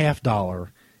 $50.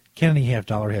 Kennedy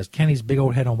 $50 has Kenny's big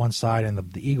old head on one side and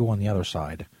the eagle on the other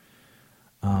side.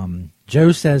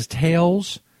 Joe says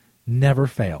tails never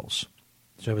fails.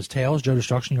 So if it's tails, Joe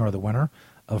Destruction, you are the winner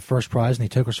of first prize in the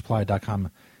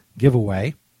tokersupply.com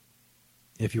giveaway.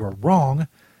 If you are wrong,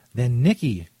 then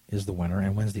Nikki is the winner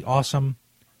and wins the awesome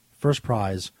first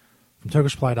prize from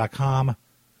tokersupply.com.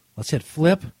 Let's hit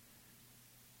flip.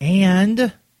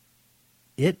 And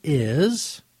it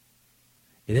is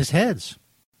heads.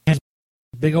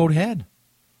 Big old head.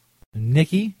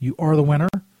 Nikki, you are the winner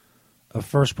of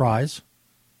first prize.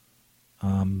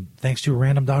 Thanks to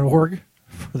random.org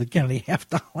for the Kennedy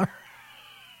 $50.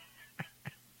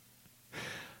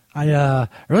 I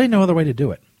really no other way to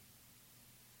do it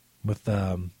with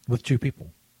 2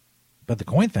 people. But the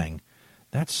coin thing,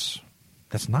 that's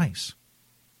nice.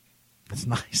 That's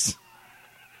nice.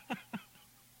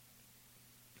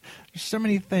 There's so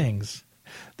many things.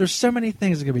 There's so many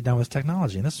things that can be done with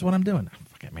technology, and this is what I'm doing.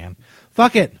 Fuck it, man.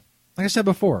 Fuck it. Like I said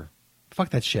before, fuck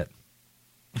that shit.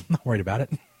 I'm not worried about it.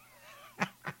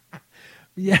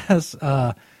 Yes,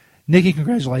 Nikki,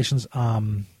 congratulations.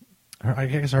 I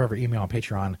guess her email on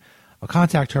Patreon. I'll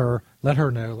contact her, let her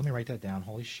know. Let me write that down.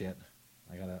 Holy shit.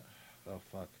 Oh,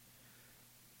 fuck.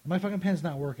 My fucking pen's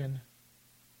not working.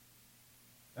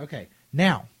 Okay,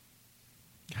 now.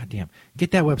 Goddamn.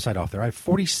 Get that website off there. I have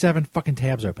 47 fucking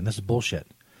tabs open. This is bullshit.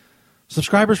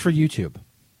 Subscribers for YouTube.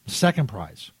 Second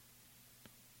prize.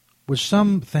 Which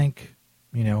some think,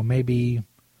 maybe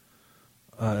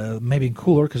maybe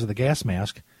cooler because of the gas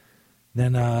mask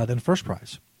than first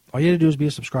prize. All you had to do is be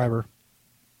a subscriber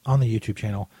on the YouTube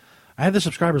channel. I have the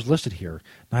subscribers listed here.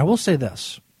 Now, I will say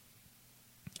this.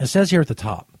 It says here at the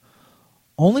top,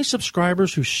 only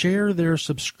subscribers who share their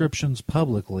subscriptions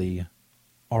publicly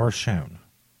are shown.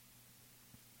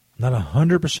 I'm not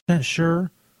 100%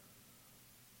 sure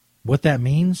what that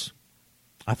means.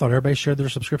 I thought everybody shared their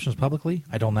subscriptions publicly.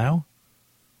 I don't know.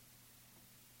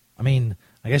 I mean,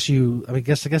 I guess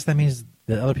that means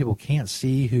that other people can't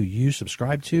see who you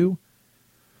subscribe to.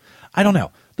 I don't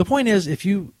know. The point is, if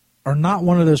you are not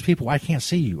one of those people, I can't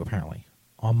see you, apparently,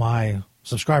 on my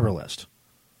subscriber list.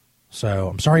 So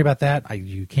I'm sorry about that.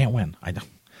 You can't win. I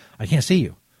can't see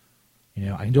you. You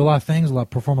know, I can do a lot of things,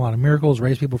 perform a lot of miracles,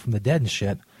 raise people from the dead and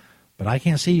shit, but I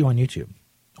can't see you on YouTube.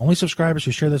 Only subscribers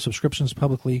who share their subscriptions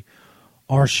publicly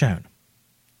are shown.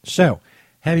 So,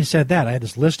 having said that, I have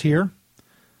this list here.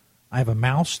 I have a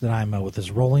mouse that I'm with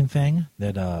this rolling thing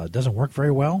that doesn't work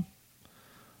very well.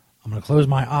 I'm going to close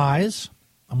my eyes.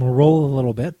 I'm going to roll a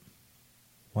little bit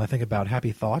while I think about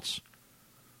happy thoughts.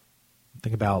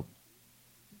 Think about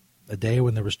a day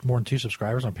when there was more than 2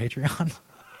 subscribers on Patreon.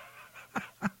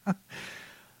 I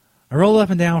roll up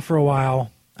and down for a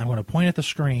while. I'm going to point at the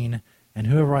screen, and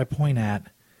whoever I point at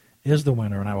is the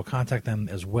winner, and I will contact them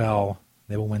as well.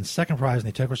 They will win second prize in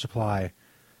the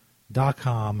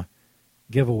TokerSupply.com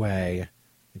giveaway.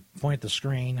 Point at the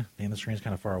screen. The end of the screen is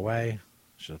kind of far away.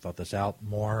 Should have thought this out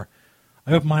more.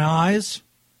 I open my eyes.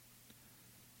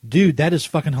 Dude, that is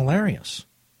fucking hilarious.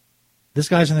 This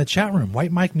guy's in the chat room.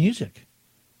 White Mike Music.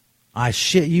 I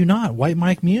shit you not. White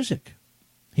Mike Music.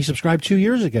 He subscribed 2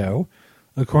 years ago,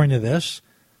 according to this.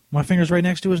 My finger's right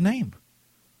next to his name.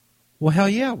 Well, hell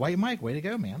yeah. White Mike, way to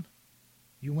go, man.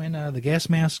 You win the gas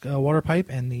mask water pipe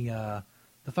and the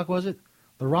fuck was it?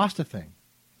 The Rasta thing.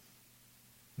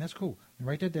 That's cool.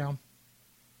 Write that down.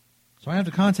 So I have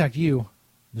to contact you.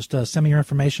 Just send me your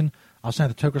information. I'll send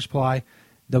it to Toker Supply.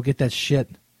 They'll get that shit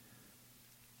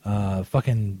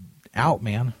fucking out,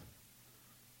 man.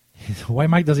 White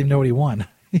Mike doesn't even know what he won.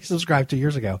 He subscribed 2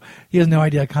 years ago. He has no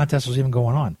idea a contest was even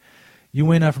going on. You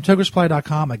win from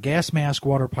TokerSupply.com a gas mask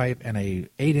water pipe and a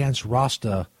 8-inch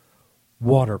Rasta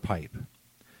water pipe.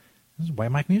 This is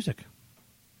White Mike Music.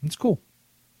 It's cool.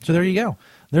 So there you go.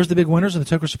 There's the big winners of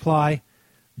the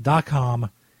TokerSupply.com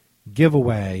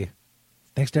giveaway.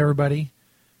 Thanks to everybody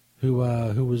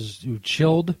who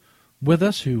chilled with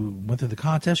us, who went through the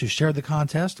contest, who shared the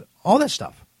contest, all that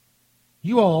stuff.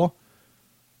 You all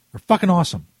are fucking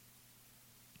awesome.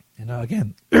 And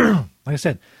again, like I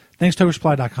said, thanks to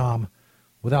TokerSupply.com.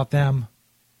 Without them,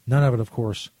 none of it, of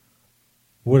course,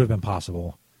 would have been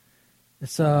possible.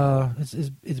 It's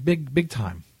big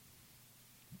time.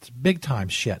 It's big time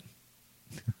shit.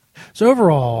 So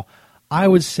overall, I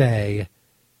would say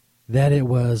that it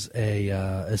was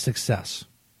a success.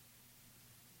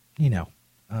 You know,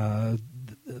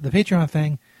 the Patreon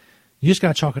thing, you just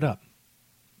got to chalk it up.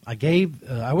 I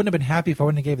wouldn't have been happy if I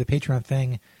wouldn't have gave the Patreon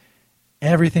thing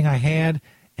everything I had,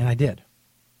 and I did.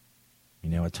 You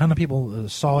know, a ton of people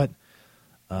saw it.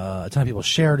 A ton of people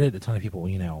shared it. A ton of people,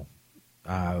 you know,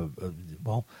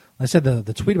 well, like I said,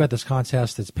 the tweet about this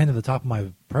contest that's pinned to the top of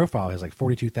my profile has like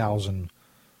 42,000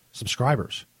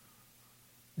 subscribers.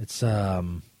 It's, I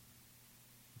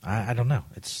don't know.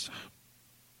 It's,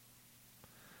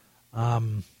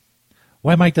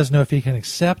 White Mike doesn't know if he can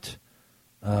accept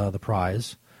the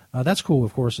prize. That's cool,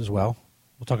 of course, as well.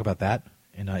 We'll talk about that.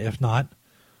 And if not,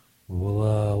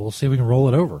 we'll see if we can roll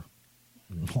it over.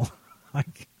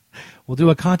 We'll do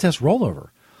a contest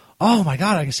rollover. Oh my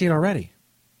God, I can see it already.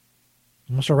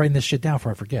 I'm gonna start writing this shit down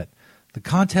before I forget. The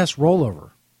contest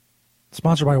rollover,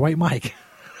 sponsored by White Mike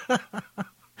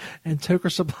and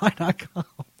TokerSupply.com.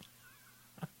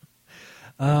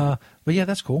 But yeah,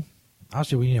 that's cool.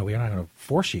 Obviously, you know, we're not gonna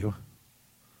force you.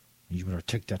 You better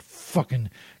take that fucking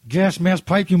gas mask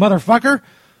pipe, you motherfucker.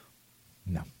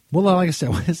 No. Well, like I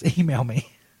said, just email me.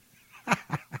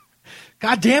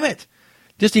 God damn it.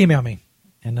 Just email me,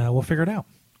 and we'll figure it out.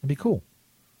 It'd be cool.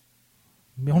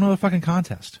 It'd be a whole nother fucking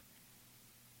contest.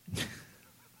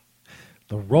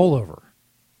 The rollover.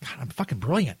 God, I'm fucking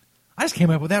brilliant. I just came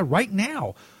up with that right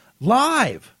now.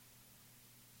 Live.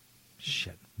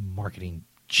 Shit. Marketing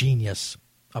genius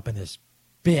up in this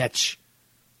bitch.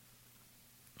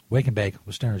 Wake and Bake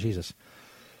with Stoner Jesus.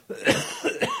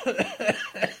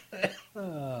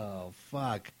 Oh,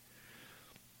 fuck.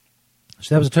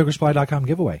 So that was a TokerSupply.com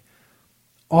giveaway.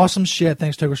 Awesome shit.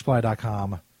 Thanks,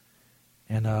 TokerSupply.com.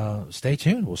 And stay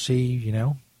tuned. We'll see, you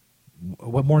know,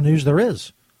 what more news there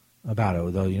is about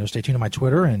it. Though, you know, stay tuned to my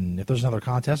Twitter, and if there's another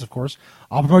contest, of course,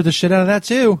 I'll promote the shit out of that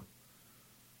too.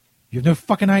 You have no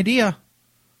fucking idea.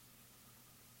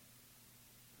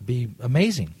 be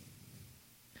amazing.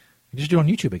 You just do it on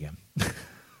YouTube again.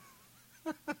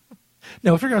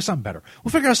 No, we'll figure out something better.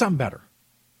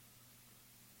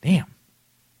 Damn.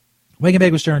 Wake and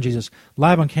Bake with Stern and Jesus,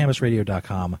 live on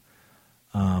CannabisRadio.com.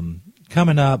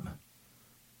 Coming up,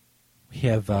 we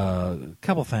have a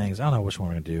couple things. I don't know which one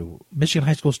we're going to do. Michigan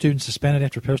high school students suspended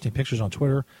after posting pictures on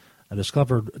Twitter of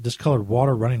discolored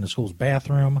water running in the school's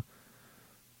bathroom.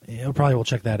 We'll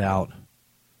check that out.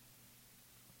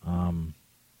 Unless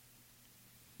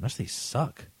they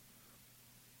suck.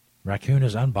 Raccoon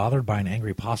is unbothered by an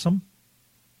angry possum.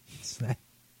 Is that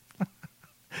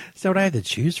what I had to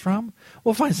choose from?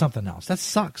 We'll find something else. That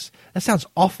sucks. That sounds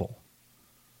awful.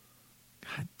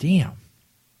 God damn.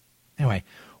 Anyway,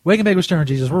 Wake and Bake with Stern and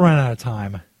Jesus. We're running out of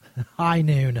time. High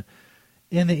noon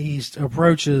in the east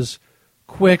approaches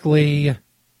quickly.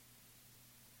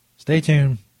 Stay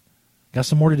tuned. Got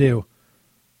some more to do.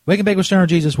 Wake and Bake with Stern and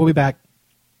Jesus. We'll be back.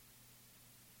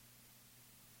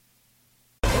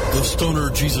 The Stoner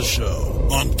Jesus Show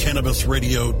on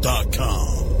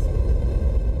CannabisRadio.com.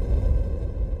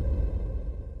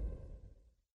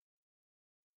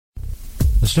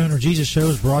 The Stoner Jesus Show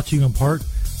is brought to you in part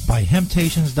by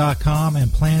Hemptations.com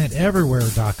and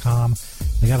PlanetEverywhere.com.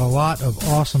 They got a lot of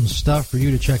awesome stuff for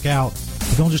you to check out.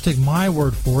 But don't just take my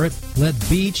word for it. Let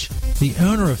Beach, the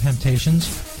owner of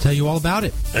Hemptations, tell you all about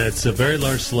it. It's a very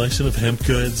large selection of hemp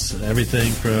goods,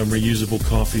 everything from reusable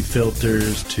coffee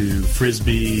filters to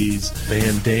frisbees,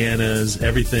 bandanas,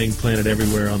 everything Planet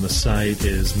Everywhere on the site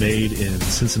is made in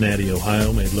Cincinnati,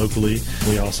 Ohio, made locally.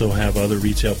 We also have other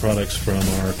retail products from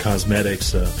our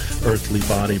cosmetics, Earthly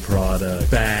Body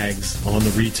product, bags on the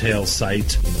retail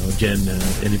site. Again,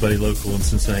 anybody local in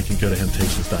Cincinnati can go to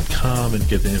Hemptations.com and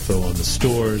get the info on the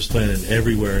stores. Planet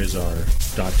Everywhere is our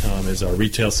 .com is our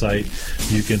retail site.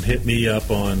 You can hit me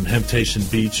up on Hemptation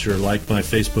Beach or like my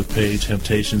Facebook page,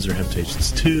 Hemptations or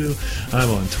Hemptations 2. I'm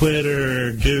on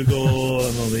Twitter, Google,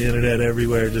 I'm on the internet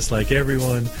everywhere, just like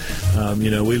everyone.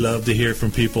 We love to hear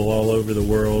from people all over the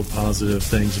world, positive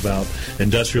things about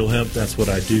industrial hemp. That's what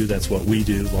I do. That's what we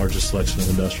do. Largest selection of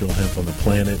industrial hemp on the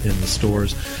planet in the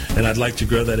stores. And I'd like to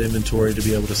grow that inventory to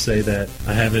be able to say that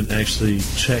I haven't actually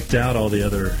checked out all the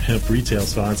other hemp retail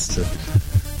spots to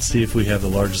see if we have the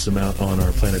largest amount on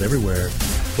our Planet Everywhere,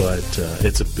 but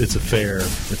it's a fair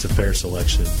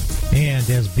selection. And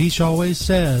as Beach always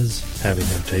says, having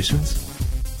temptations.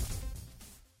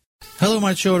 Hello,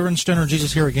 my children. Stoner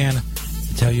Jesus here again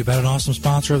to tell you about an awesome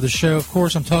sponsor of the show. Of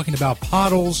course, I'm talking about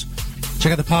Pottles.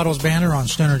 Check out the Pottles banner on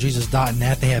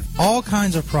stonerjesus.net. They have all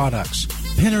kinds of products: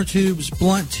 pinner tubes,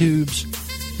 blunt tubes.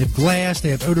 They have glass. They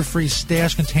have odor-free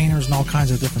stash containers in all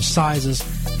kinds of different sizes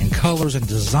and colors and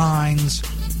designs.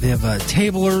 They have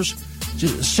tablers.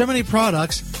 Just so many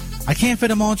products. I can't fit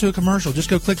them all into a commercial. Just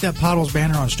go click that Pottles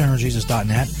banner on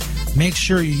stonerjesus.net. Make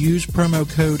sure you use promo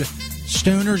code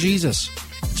STONERJesus.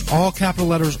 It's all capital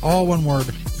letters, all one word.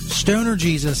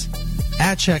 STONERJesus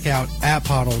at checkout at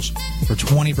Pottles for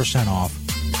 20% off.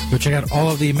 Go check out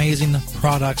all of the amazing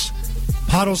products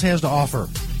Pottles has to offer.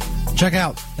 Check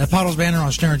out that Pottles banner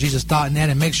on stonerjesus.net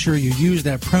and make sure you use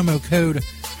that promo code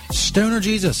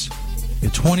STONERJesus.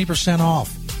 Get 20%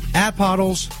 off at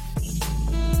Pottles.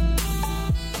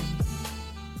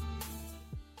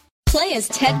 Play as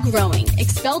Ted Growing,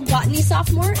 expelled botany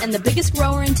sophomore and the biggest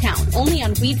grower in town, only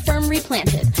on Weed Firm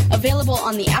Replanted. Available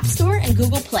on the App Store and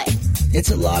Google Play.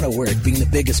 It's a lot of work being the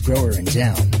biggest grower in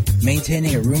town.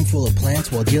 Maintaining a room full of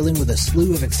plants while dealing with a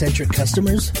slew of eccentric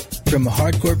customers? From a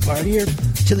hardcore partier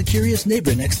to the curious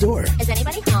neighbor next door. Is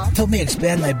anybody home? Help me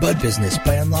expand my bud business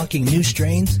by unlocking new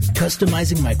strains,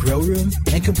 customizing my grow room,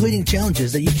 and completing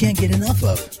challenges that you can't get enough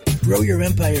of. Grow your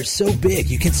empire so big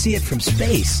you can see it from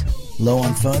space. Low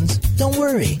on funds? Don't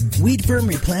worry. Weed Firm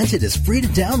Replanted is free to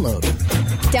download.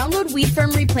 Download Weed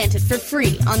Firm Replanted for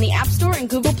free on the App Store and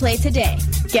Google Play today.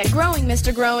 Get growing,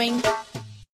 Mr. Growing.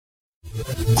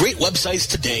 Great websites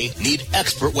today need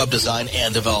expert web design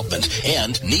and development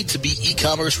and need to be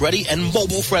e-commerce ready and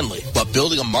mobile friendly. But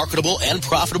building a marketable and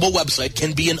profitable website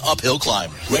can be an uphill climb.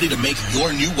 Ready to make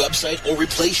your new website or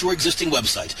replace your existing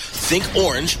website? Think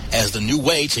Orange as the new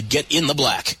way to get in the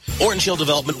black. Orange Hill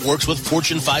Development works with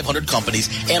Fortune 500 companies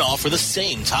and offer the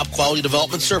same top quality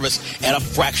development service at a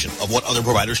fraction of what other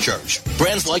providers charge.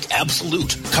 Brands like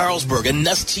Absolute, Carlsberg, and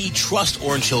Nestea trust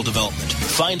Orange Hill Development.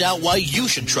 Find out why you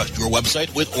should trust your website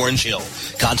with Orange Hill.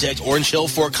 Contact Orange Hill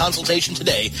for a consultation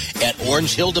today at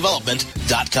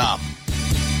orangehilldevelopment.com.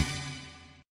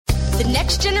 The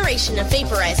next generation of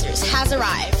vaporizers has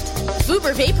arrived.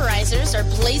 Vuber vaporizers are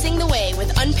blazing the way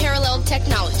with unparalleled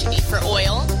technology for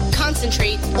oil,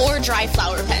 concentrate, or dry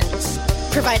flower pens.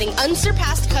 Providing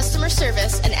unsurpassed customer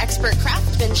service and expert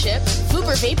craftsmanship,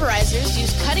 Vuber vaporizers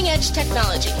use cutting-edge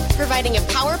technology, providing a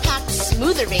power-packed,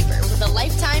 smoother vapor with a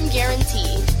lifetime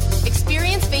guarantee.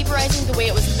 Experience vaporizing the way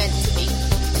it was meant to be.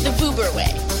 The Vuber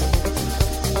way.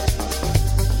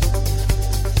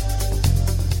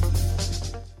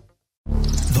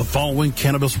 The following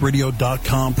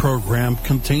CannabisRadio.com program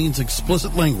contains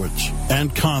explicit language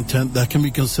and content that can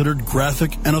be considered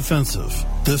graphic and offensive.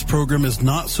 This program is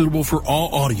not suitable for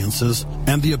all audiences,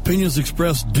 and the opinions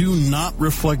expressed do not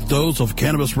reflect those of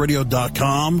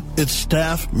CannabisRadio.com, its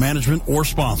staff, management, or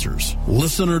sponsors.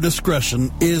 Listener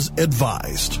discretion is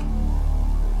advised.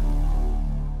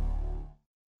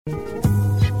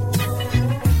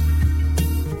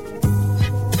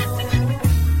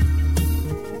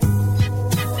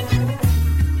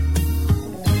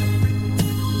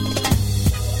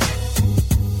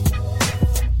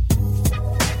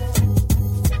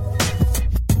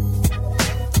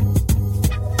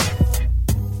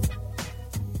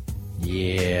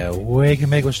 Wake and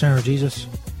Make with Stoner Jesus.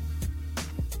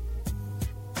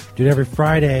 Do it every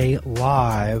Friday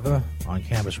live on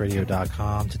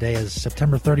CannabisRadio.com. Today is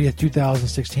September 30th,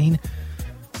 2016.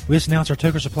 We just announced our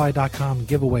TokerSupply.com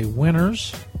giveaway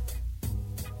winners.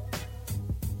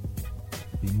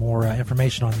 Be more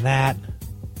information on that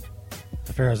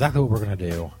to figure out exactly what we're going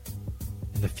to do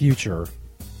in the future.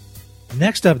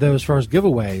 Next up, though, as far as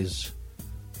giveaways,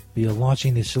 be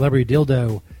launching the Celebrity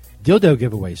Dildo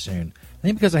giveaway soon. I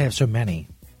think because I have so many,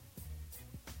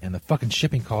 and the fucking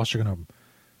shipping costs are going to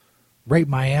rape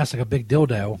my ass like a big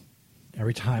dildo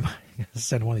every time I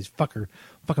send one of these fucking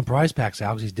prize packs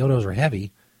out, because these dildos are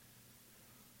heavy.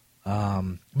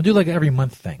 I'm going to do like an every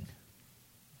month thing.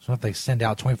 So if they send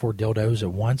out 24 dildos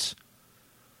at once,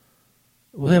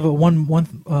 we'll have one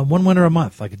winner a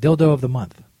month, like a dildo of the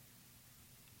month.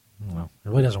 I don't know. It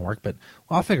really doesn't work, but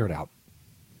I'll figure it out.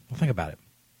 We'll think about it.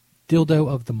 Dildo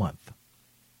of the month.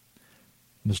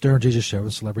 The Stoner Jesus Show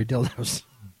with Celebrity Dildos.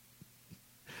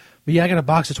 But yeah, I got a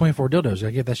box of 24 dildos. I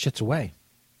gotta give that shits away.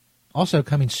 Also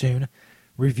coming soon,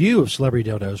 review of Celebrity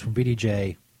Dildos from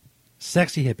VDJ,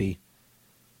 Sexy Hippie.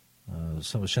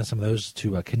 So we'll send some of those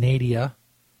to Canadia.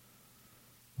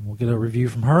 We'll get a review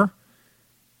from her.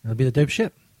 It'll be the dope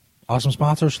shit. Awesome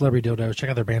sponsor, Celebrity Dildos. Check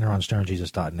out their banner on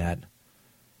stonerjesus.net.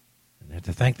 And I have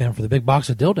to thank them for the big box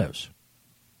of dildos.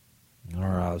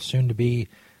 Our soon-to-be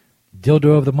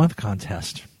Dildo of the Month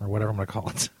contest, or whatever I'm going to call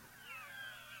it.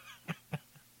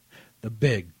 The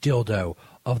big Dildo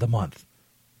of the Month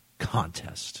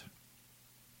contest.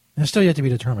 And it's still yet to be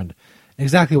determined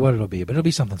exactly what it'll be, but it'll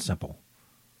be something simple.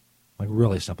 Like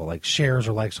really simple, like shares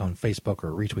or likes on Facebook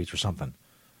or retweets or something.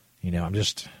 You know, I'm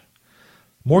just...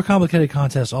 More complicated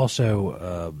contests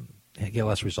also get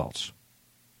less results.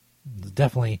 It's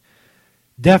definitely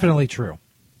true.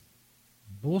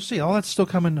 But we'll see. All that's still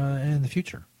coming in the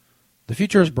future. The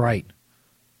future is bright.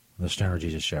 The Stoner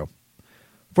Jesus Show.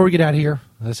 Before we get out of here,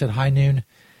 as I said, high noon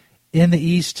in the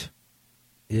East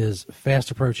is fast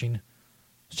approaching.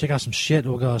 Let's check out some shit.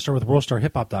 We'll go start with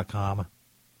WorldStarHipHop.com.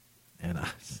 And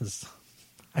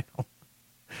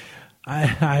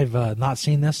I've not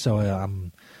seen this, so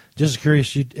I'm just as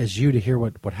curious as you to hear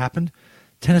what happened.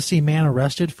 Tennessee man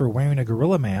arrested for wearing a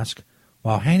gorilla mask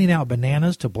while handing out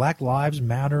bananas to Black Lives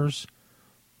Matter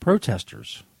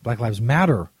protesters.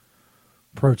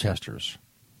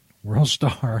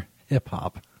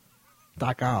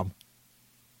 WorldStarHipHop.com.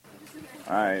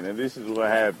 All right, now this is what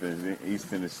happens in East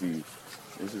Tennessee.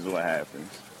 This is what happens.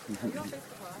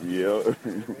 Yep.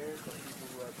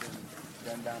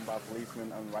 Gunned down by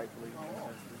policemen unrightfully.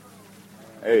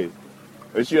 Hey,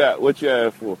 what you out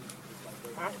here for?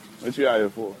 Huh? What you out here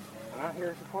for? I'm out here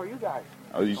to support you guys.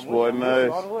 Oh, you supporting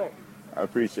us? All the way. I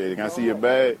appreciate it. Can I see your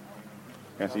bag?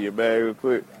 Can I see your bag real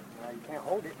quick? You can't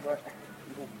hold it, but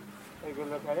you can take a good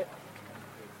look at it.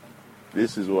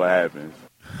 This is what happens.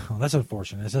 Oh, that's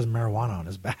unfortunate. It says marijuana on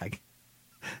his bag.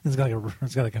 It's got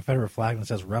a Confederate flag and it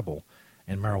says rebel,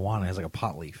 and marijuana has like a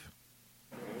pot leaf.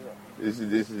 This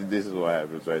is what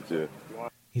happens right here.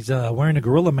 He's wearing a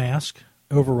gorilla mask,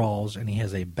 overalls, and he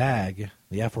has a bag,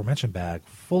 the aforementioned bag,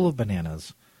 full of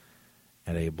bananas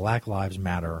at a Black Lives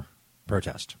Matter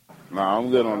protest. No,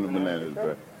 I'm good on the bananas,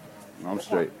 but I'm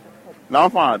straight. No,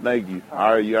 I'm fine, thank you. You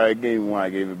already gave me one, I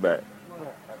gave it back.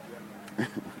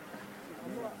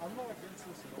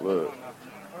 Look,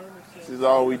 this is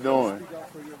all we doing.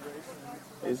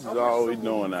 This is all we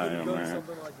doing out here, man.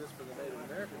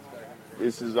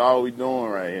 This is all we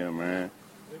doing right here, man.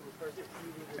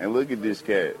 And look at this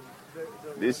cat.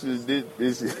 This is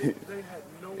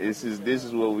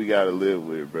what we gotta live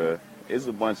with, bruh. It's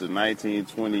a bunch of 19,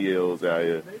 20-year-olds out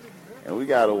here, and we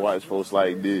gotta watch folks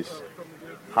like this.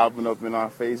 hopping up in our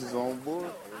faces on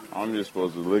board. I'm just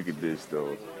supposed to look at this,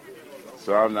 though.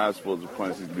 So I'm not supposed to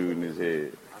punch this dude in his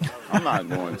head. I'm not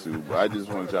going to, but I just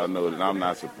want y'all to know that I'm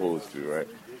not supposed to, right?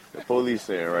 The police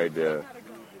saying right there,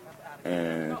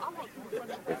 and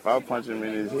if I punch him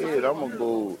in his head, I'm going to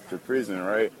go to prison,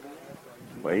 right?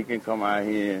 But he can come out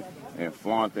here and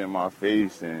flaunt in my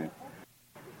face, and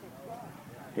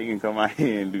he can come out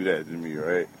here and do that to me,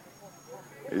 right?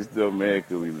 It's the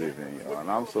America we live in, y'all. And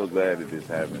I'm so glad that this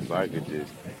happened, so I could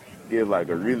just give like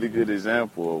a really good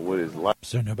example of what it's like.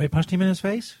 So nobody punched him in his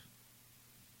face?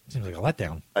 Seems like a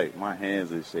letdown. Like, my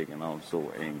hands are shaking. I'm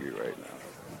so angry right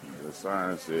now. The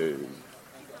sign says,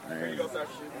 the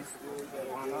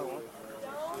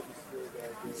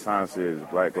sign says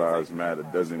Black Lives Matter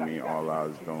doesn't mean all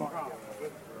lives don't.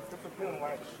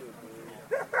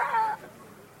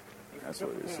 That's what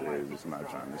it says. It's not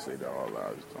trying to say that all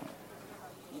lives don't.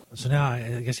 So now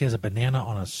I guess he has a banana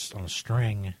on a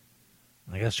string.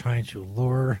 I guess trying to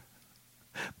lure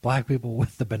black people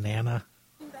with the banana.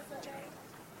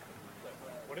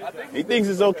 He thinks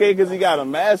it's okay because he got a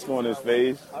mask on his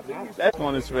face. That's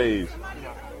on his face.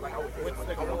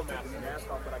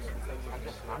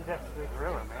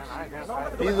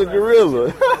 He's a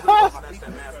gorilla.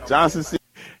 Johnson City.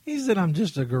 He said, I'm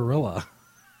just a gorilla.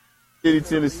 City,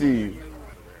 Tennessee.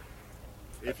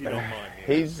 If you don't mind.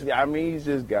 He's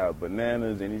just got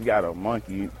bananas and he's got a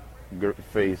monkey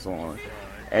face on.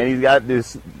 And he's got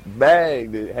this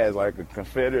bag that has like a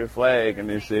Confederate flag and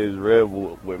it says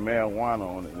Rebel with marijuana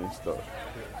on it and stuff.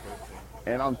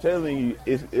 And I'm telling you,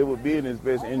 it would be in his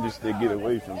best interest to get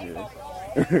away from here.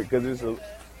 Because it's a...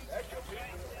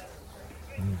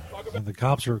 The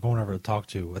cops are going over to talk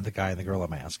to the guy in the gorilla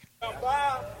mask.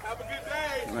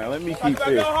 Now, let me keep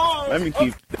this. Let me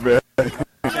keep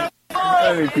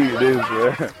this,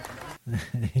 bro.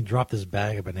 He dropped his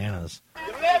bag of bananas.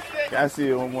 I see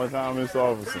it one more time, Miss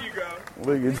Officer. There you go.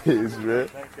 Look at this, man.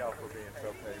 Thank y'all for being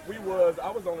so patient. I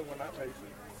was the only one not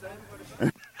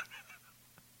patient.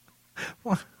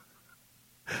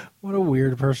 What a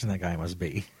weird person that guy must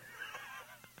be.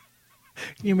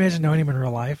 Can you imagine knowing him in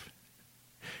real life?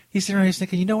 He's sitting around, he's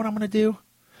thinking, you know what I'm going to do?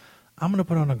 I'm going to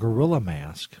put on a gorilla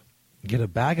mask, get a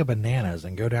bag of bananas,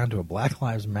 and go down to a Black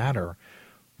Lives Matter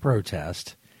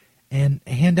protest and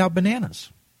hand out bananas.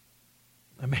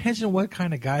 Imagine what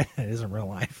kind of guy that is in real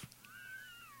life.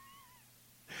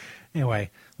 Anyway,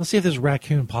 let's see if this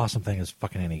raccoon possum thing is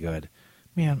fucking any good.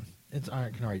 Man, I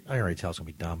already tell it's going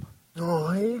to be dumb.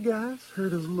 Oh, hey, guys.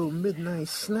 Heard there's a little midnight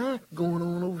snack going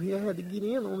on over here. I had to get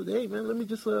in on it. Hey, man, let me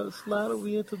just slide over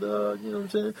here to the, you know what I'm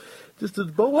saying, just to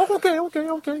the boat. Oh, okay.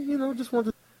 You know, just want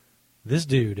to... This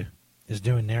dude is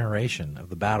doing narration of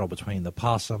the battle between the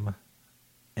possum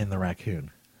and the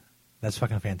raccoon. That's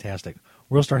fucking fantastic.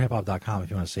 WorldStarHipHop.com if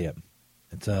you want to see it.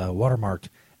 It's watermarked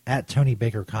at Tony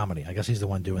Baker Comedy. I guess he's the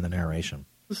one doing the narration.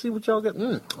 Let's see what y'all got.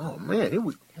 Oh, man. Here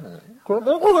we Oh,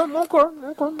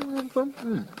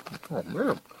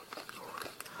 man.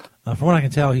 From what I can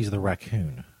tell, he's the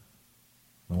raccoon.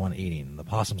 The one eating. The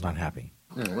possum's not happy.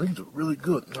 These are really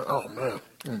good. Oh, man.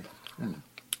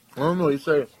 I don't know. They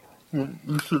say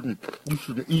you shouldn't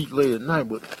eat late at night,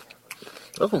 but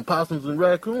that's when possums and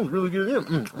raccoons really get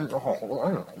in.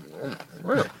 Oh,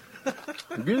 man.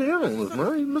 Get in on this,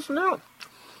 man. You're missing out.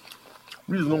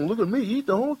 You just don't look at me eat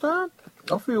the whole time.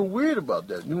 I feel weird about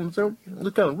that. You know what I'm saying?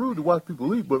 It's kind of rude to watch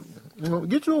people eat, but, you know,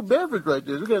 get you a beverage right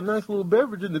there. You got a nice little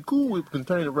beverage in the Cool Whip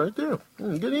container right there.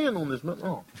 Get in on this, man.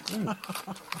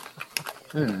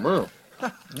 Man.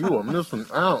 You are missing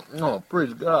out. Oh,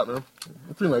 praise God, man.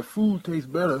 I feel like food tastes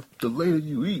better the later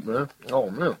you eat, man. Oh,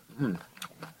 man.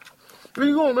 Where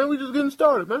you going, man? We just getting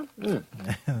started, man. And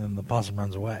then the possum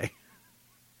runs away.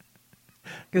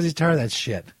 Because he's tired of that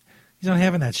shit. He's not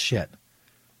having that shit.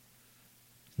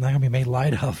 It's not going to be made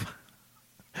light of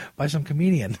by some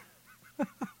comedian.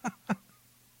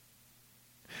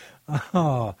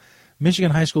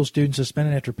 Michigan high school student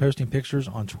suspended after posting pictures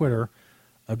on Twitter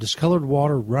of discolored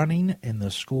water running in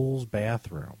the school's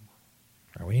bathroom.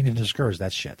 Right, we need to discourage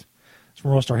that shit. It's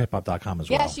from RollStarHipHop.com as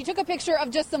well. Yeah, she took a picture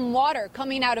of just some water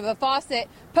coming out of a faucet,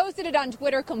 posted it on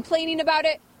Twitter complaining about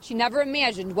it. She never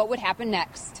imagined what would happen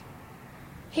next.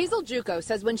 Hazel Juco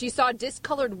says when she saw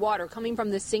discolored water coming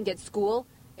from the sink at school,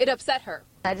 it upset her.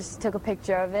 I just took a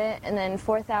picture of it, and then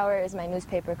 4th hour is my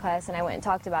newspaper class, and I went and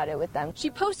talked about it with them. She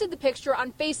posted the picture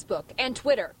on Facebook and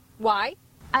Twitter. Why?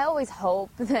 I always hope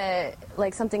that,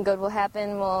 like, something good will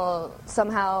happen. We'll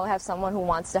somehow have someone who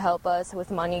wants to help us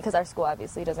with money, because our school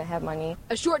obviously doesn't have money.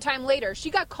 A short time later, she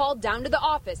got called down to the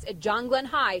office at John Glenn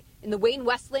High in the Wayne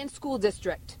Westland School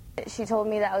District. She told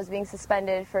me that I was being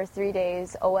suspended for 3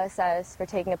 days, OSS, for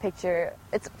taking a picture.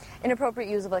 It's inappropriate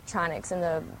use of electronics in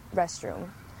the restroom.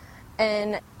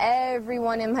 And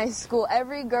everyone in my school,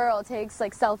 every girl takes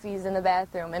like selfies in the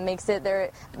bathroom and makes it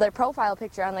their profile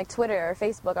picture on like Twitter or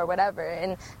Facebook or whatever.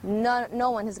 And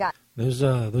no one has got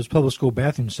those public school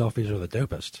bathroom selfies are the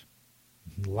dopest.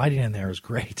 Lighting in there is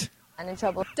great. in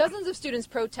trouble. Dozens of students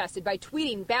protested by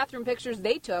tweeting bathroom pictures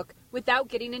they took without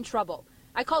getting in trouble.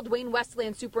 I called Wayne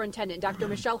Westland Superintendent Dr.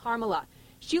 Michelle Harmala.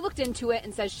 She looked into it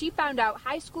and says she found out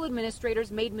high school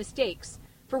administrators made mistakes.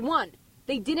 For one,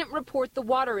 they didn't report the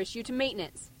water issue to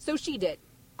maintenance, so she did.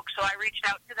 So I reached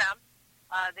out to them.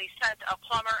 They sent a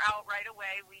plumber out right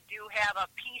away. We do have a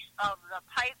piece of the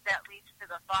pipe that leads to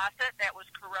the faucet that was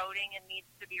corroding and needs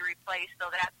to be replaced, so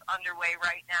that's underway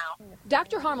right now.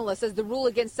 Dr. Harmala says the rule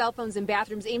against cell phones in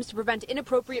bathrooms aims to prevent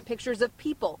inappropriate pictures of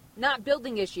people, not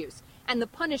building issues, and the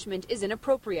punishment is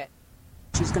inappropriate.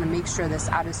 She's going to make sure this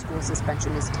out-of-school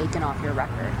suspension is taken off your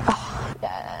record. Oh,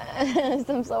 yes,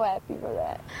 I'm so happy for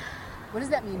that. What does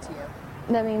that mean to you?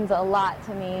 That means a lot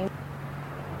to me.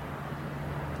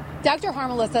 Dr.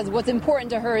 Harmala says what's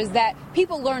important to her is that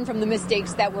people learn from the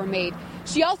mistakes that were made.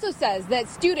 She also says that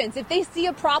students, if they see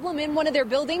a problem in one of their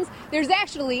buildings, there's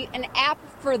actually an app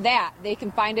for that. They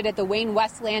can find it at the Wayne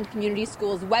Westland Community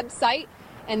Schools website,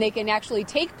 and they can actually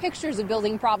take pictures of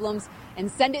building problems and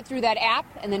send it through that app,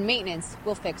 and then maintenance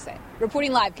will fix it.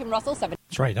 Reporting live, Kim Russell, 7.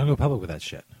 That's right. Don't go public with that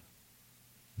shit.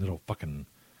 Little fucking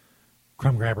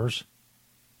crumb grabbers.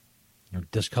 Or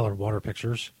discolored water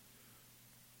pictures.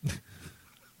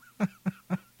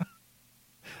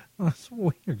 That's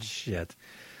weird shit.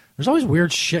 There's always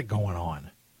weird shit going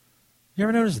on. You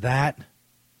ever notice that?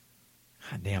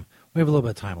 God damn. We have a little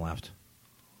bit of time left.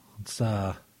 Let's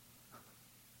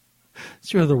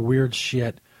see what other weird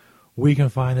shit we can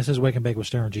find. This is Wake and Bake with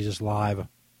Stoner Jesus live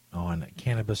on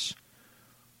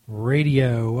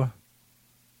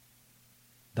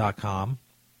CannabisRadio.com.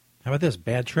 How about this?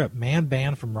 Bad trip. Man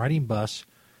banned from riding bus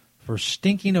for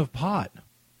stinking of pot.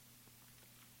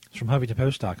 It's from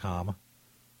HuffingtonPost.com.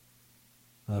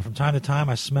 From time to time,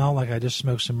 I smell like I just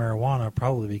smoked some marijuana,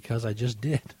 probably because I just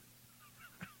did.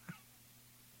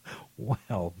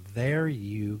 Well, there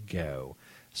you go.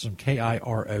 Some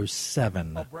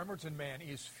KIRO7. A Bremerton man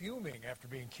is fuming after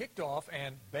being kicked off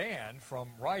and banned from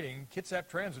riding Kitsap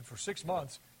Transit for 6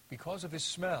 months because of his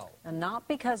smell. And not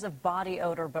because of body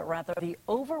odor, but rather the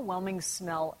overwhelming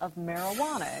smell of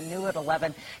marijuana. And new at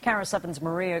 11, KIRO 7's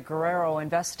Maria Guerrero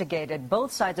investigated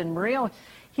both sides. And Maria,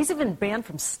 he's even banned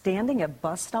from standing at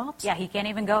bus stops? Yeah, he can't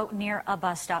even go near a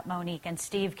bus stop, Monique and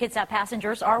Steve. Kitsap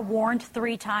passengers are warned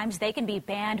 3 times they can be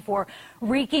banned for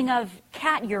reeking of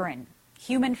cat urine,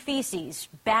 human feces,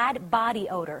 bad body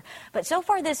odor. But so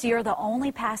far this year, the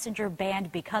only passenger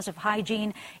banned because of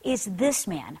hygiene is this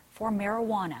man for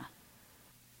marijuana.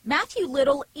 Matthew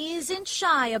Little isn't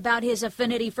shy about his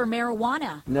affinity for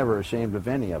marijuana. Never ashamed of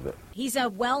any of it. He's a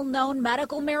well-known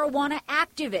medical marijuana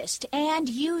activist and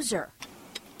user.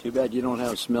 Too bad you don't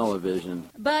have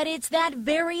smell-o-vision. But it's that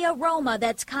very aroma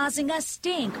that's causing a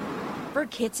stink for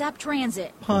Kitsap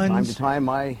Transit. From time to time,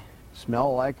 I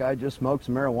smell like I just smoked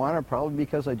some marijuana, probably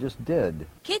because I just did.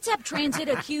 Kitsap Transit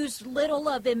accused Little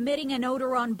of emitting an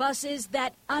odor on buses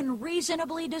that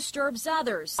unreasonably disturbs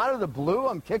others. Out of the blue,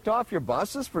 I'm kicked off your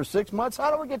buses for 6 months.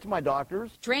 How do I get to my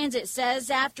doctors? Transit says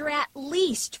after at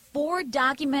least 4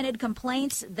 documented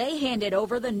complaints, they handed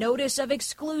over the notice of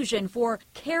exclusion for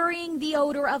carrying the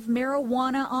odor of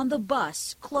marijuana on the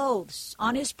bus, clothes,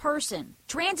 on his person.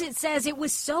 Transit says it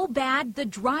was so bad the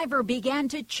driver began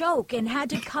to choke and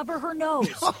had to cover her nose.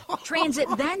 Transit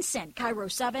then sent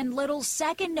KIRO 7 Little's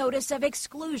second notice of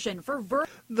exclusion for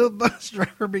the bus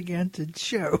driver began to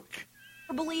choke.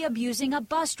 Verbally abusing a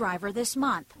bus driver this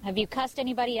month. Have you cussed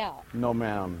anybody out? No,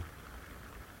 ma'am.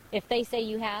 If they say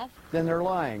you have? Then they're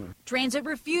lying. Transit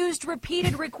refused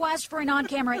repeated requests for an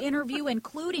on-camera interview,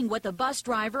 including with the bus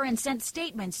driver, and sent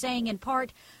statements saying, in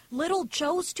part, Little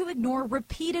chose to ignore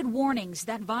repeated warnings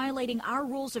that violating our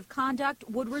rules of conduct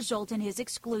would result in his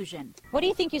exclusion. What do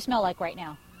you think you smell like right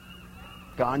now?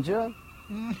 Ganja?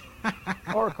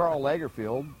 Or Carl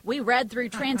Lagerfeld. We read through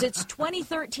Transit's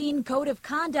 2013 Code of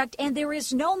Conduct, and there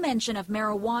is no mention of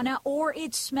marijuana or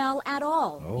its smell at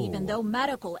all, even though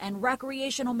medical and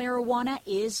recreational marijuana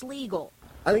is legal.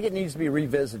 I think it needs to be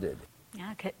revisited.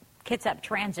 Yeah, Kitsap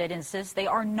Transit insists they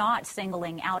are not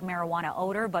singling out marijuana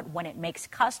odor, but when it makes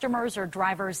customers or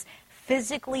drivers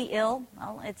physically ill,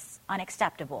 well, it's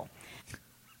unacceptable.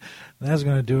 That's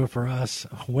going to do it for us.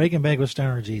 Wake and Bake with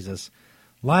Stoner Jesus.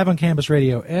 Live on Campus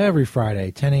Radio every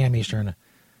Friday, 10 a.m. Eastern,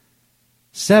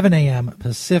 7 a.m.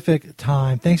 Pacific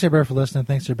time. Thanks, everybody, for listening.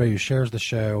 Thanks, everybody who shares the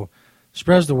show,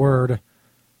 spreads the word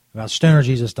about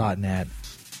stonerjesus.net.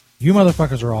 You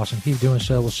motherfuckers are awesome. Keep doing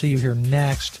so. We'll see you here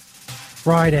next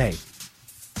Friday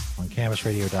on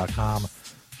CannabisRadio.com.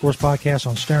 Of course, podcast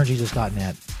on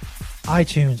stonerjesus.net,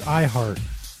 iTunes, iHeart,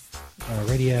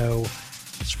 Radio,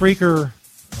 Spreaker,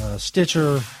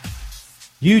 Stitcher,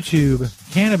 YouTube,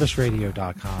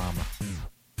 CannabisRadio.com.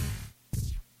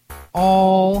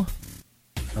 All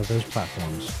of those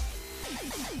platforms.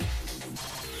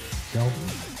 Don't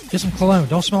get some cologne.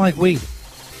 Don't smell like weed.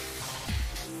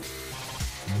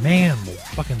 Man will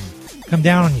fucking come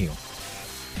down on you.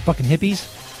 Fucking hippies.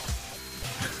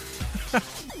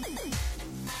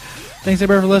 Thanks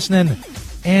everybody for listening.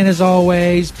 And as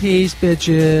always, peace,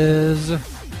 bitches.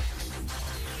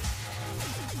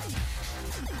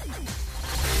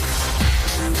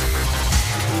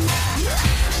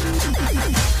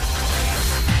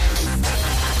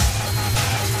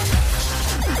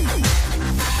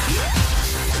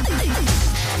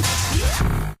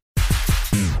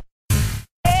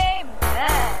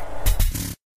 Amen.